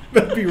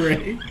 that'd be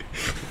Ray.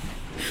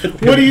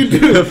 What do you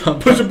do? If I'm-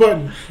 Push a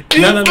button. If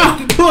No.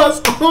 I'm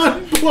plus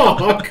on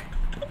block.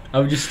 I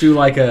would just do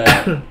like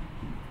a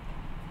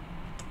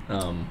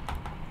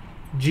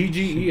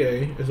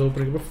GGEA is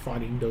opening up a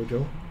fighting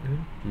dojo.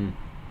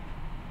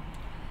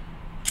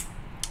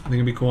 I think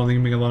it'd be cool. I think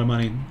it'd make a lot of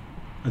money.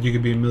 I think you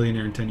could be a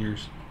millionaire in 10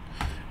 years.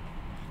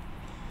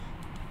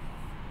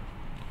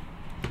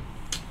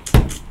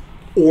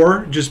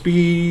 Or just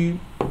be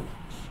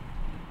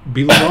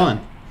LeBron.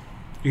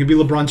 You can be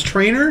LeBron's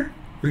trainer,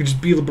 or you can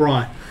just be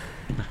LeBron.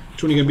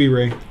 Which one are you gonna be,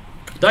 Ray?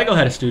 Daigo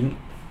had a student,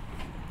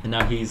 and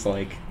now he's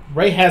like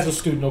Ray has a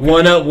student, okay?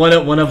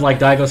 one of like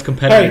Daigo's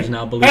competitors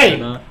now. Believe it or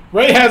not.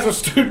 Ray has a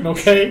student,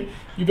 okay?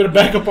 You better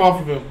back up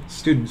off of him.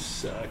 Student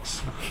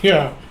sucks.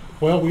 Yeah.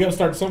 Well, we gotta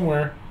start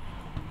somewhere.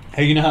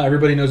 Hey, you know how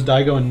everybody knows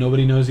Daigo and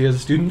nobody knows he has a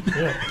student?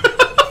 Yeah.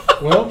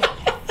 Well,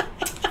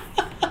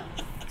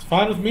 it's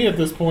fine with me at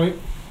this point.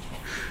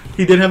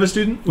 He did have a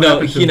student? What No,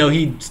 happened to him?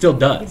 he still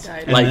does. He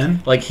died. And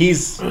then? Like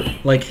he's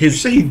like You his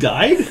say he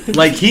died?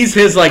 like he's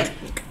his like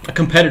a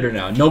competitor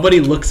now. Nobody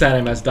looks at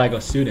him as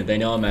Daigo's student. They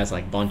know him as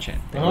like Bonchan.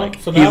 Uh-huh. Like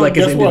So he's now like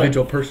his guess what?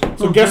 individual person.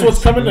 So Oh, guess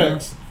what's nice. coming Yeah.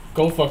 next?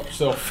 Go fuck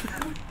yourself.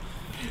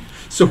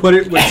 So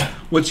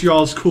what's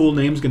y'all's cool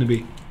names gonna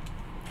be?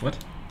 What?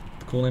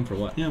 The cool name for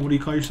what? Yeah, what do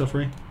you call yourself,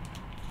 Ray?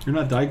 You're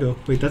not Daigo.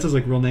 Wait, that's his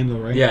like real name though,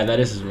 right? Yeah, that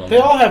is his real They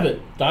name. all have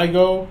it.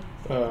 Daigo.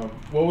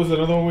 What was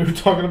another one we were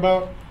talking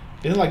about?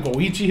 Isn't like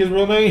Goichi his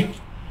real name?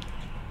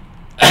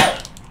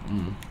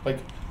 Like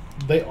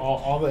they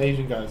all the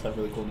Asian guys have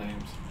really cool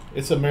names.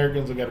 It's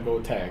Americans that got to go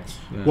with tags.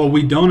 Yeah. What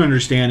we don't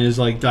understand is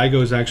like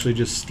Daigo is actually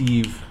just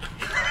Steve.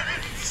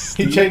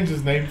 He changed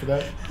his name for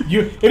that.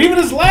 And even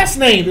his last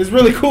name is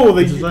really cool.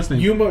 What's his last name?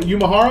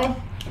 Umahara.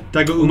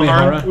 Daigo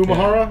Umehara? Umehara.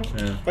 Umahara.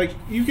 Yeah. Like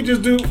you could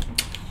just do.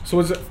 So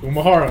it's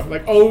Umahara.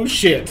 Like oh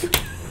shit.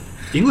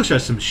 English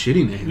has some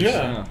shitty names.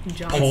 Yeah.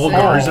 Johnson. Paul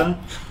Paul. Garza.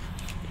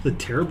 It's a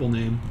terrible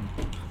name.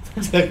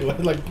 Exactly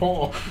like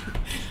Paul.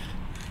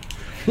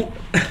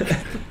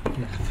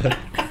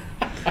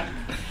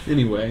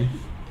 Anyway,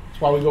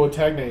 That's why we go with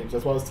tag names.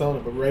 That's what I was telling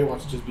him. But Ray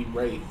wants to just be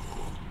Ray.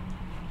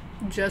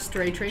 Just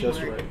Ray trademark.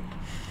 Just Ray.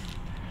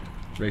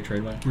 Ray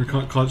Trademark.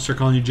 we're start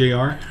calling you JR.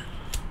 I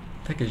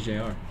think it's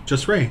JR.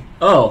 Just Ray.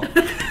 Oh.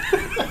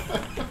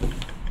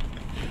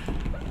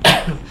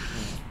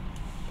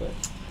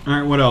 All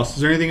right, what else?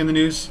 Is there anything in the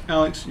news,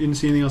 Alex? You didn't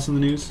see anything else in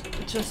the news?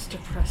 Just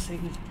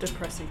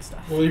depressing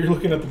stuff. Well, you're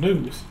looking at the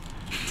news.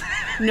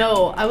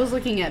 No, I was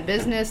looking at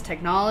business,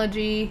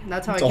 technology.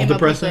 That's how It's I all came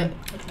depressing? up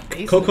with it.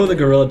 Basically. Coco the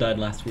gorilla died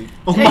last week.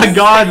 Oh my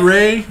God,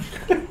 Ray!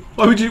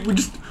 Why would you?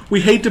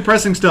 We hate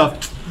depressing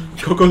stuff.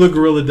 Coco the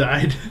gorilla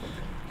died.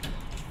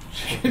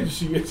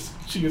 she is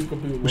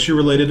gonna be with Was she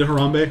related to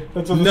Harambe?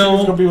 That's what she's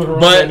No, gonna be with her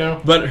right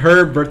now. but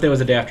her birthday was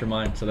a day after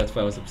mine, so that's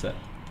why I was upset.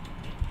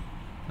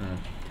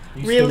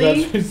 You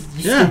Really?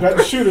 Still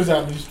got shooters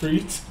out in these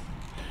streets.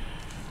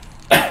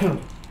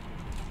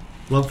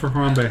 Love for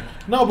Harambe.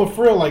 No, but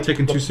for real, like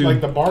Taken the, too soon. like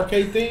the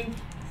barcade thing,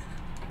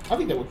 I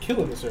think that would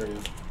kill in this area.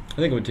 I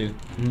think it would too.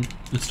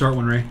 Let's start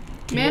one, Ray.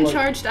 Man Like-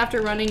 charged after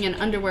running in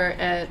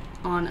underwear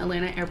on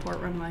Atlanta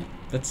airport runway.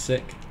 That's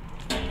sick.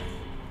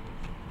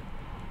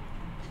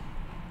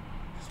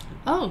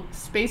 Oh,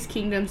 Space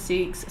Kingdom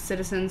seeks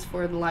citizens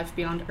for the life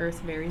beyond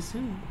Earth very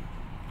soon.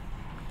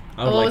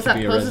 I would What like was to that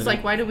be a pose? Is resident.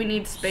 like, why do we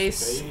need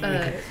space?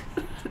 Space.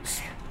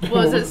 What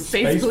was it?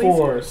 Space police?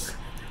 Force.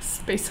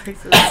 Space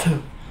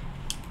ISIS.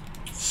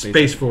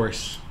 Space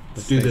Force.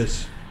 Let's do Space.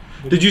 this.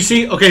 Did you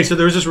see? Okay, so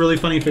there was this really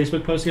funny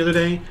Facebook post the other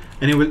day,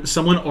 and it was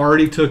someone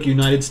already took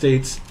United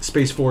States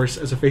Space Force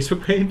as a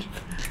Facebook page.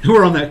 Who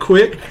were on that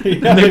quick? Yeah,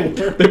 And they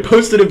were. they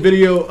posted a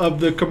video of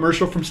the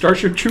commercial from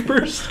Starship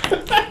Troopers.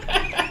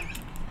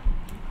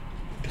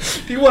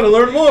 You want to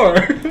learn more,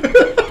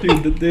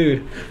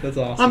 dude? That's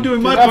awesome. I'm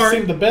doing my I've part.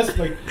 seen the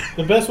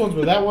best ones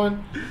were that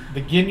one,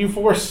 the Ginyu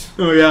Force,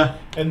 Oh yeah.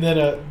 and then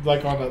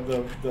like on the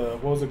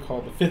what was it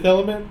called, the Fifth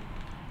Element,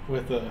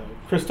 with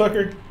Chris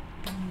Tucker,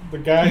 the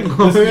guy.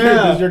 Oh, This is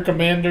yeah. your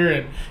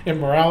commander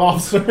and morale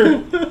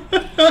officer.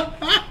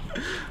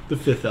 The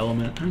Fifth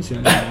Element. I haven't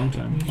seen that in a long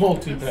time.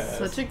 Multi-pass.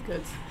 Such a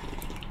good.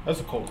 That's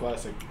a cult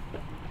classic.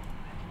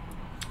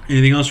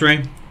 Anything else, Ray?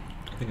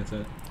 I think that's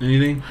it.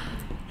 Anything?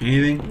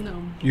 Anything?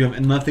 No. You have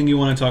nothing you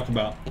want to talk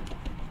about?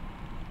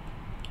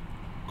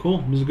 Cool.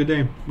 It was a good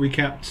day.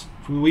 Recapped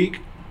from the week.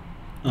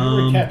 We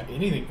didn't recap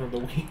anything from the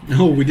week.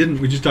 No, we didn't.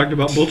 We just talked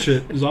about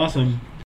bullshit. It was awesome.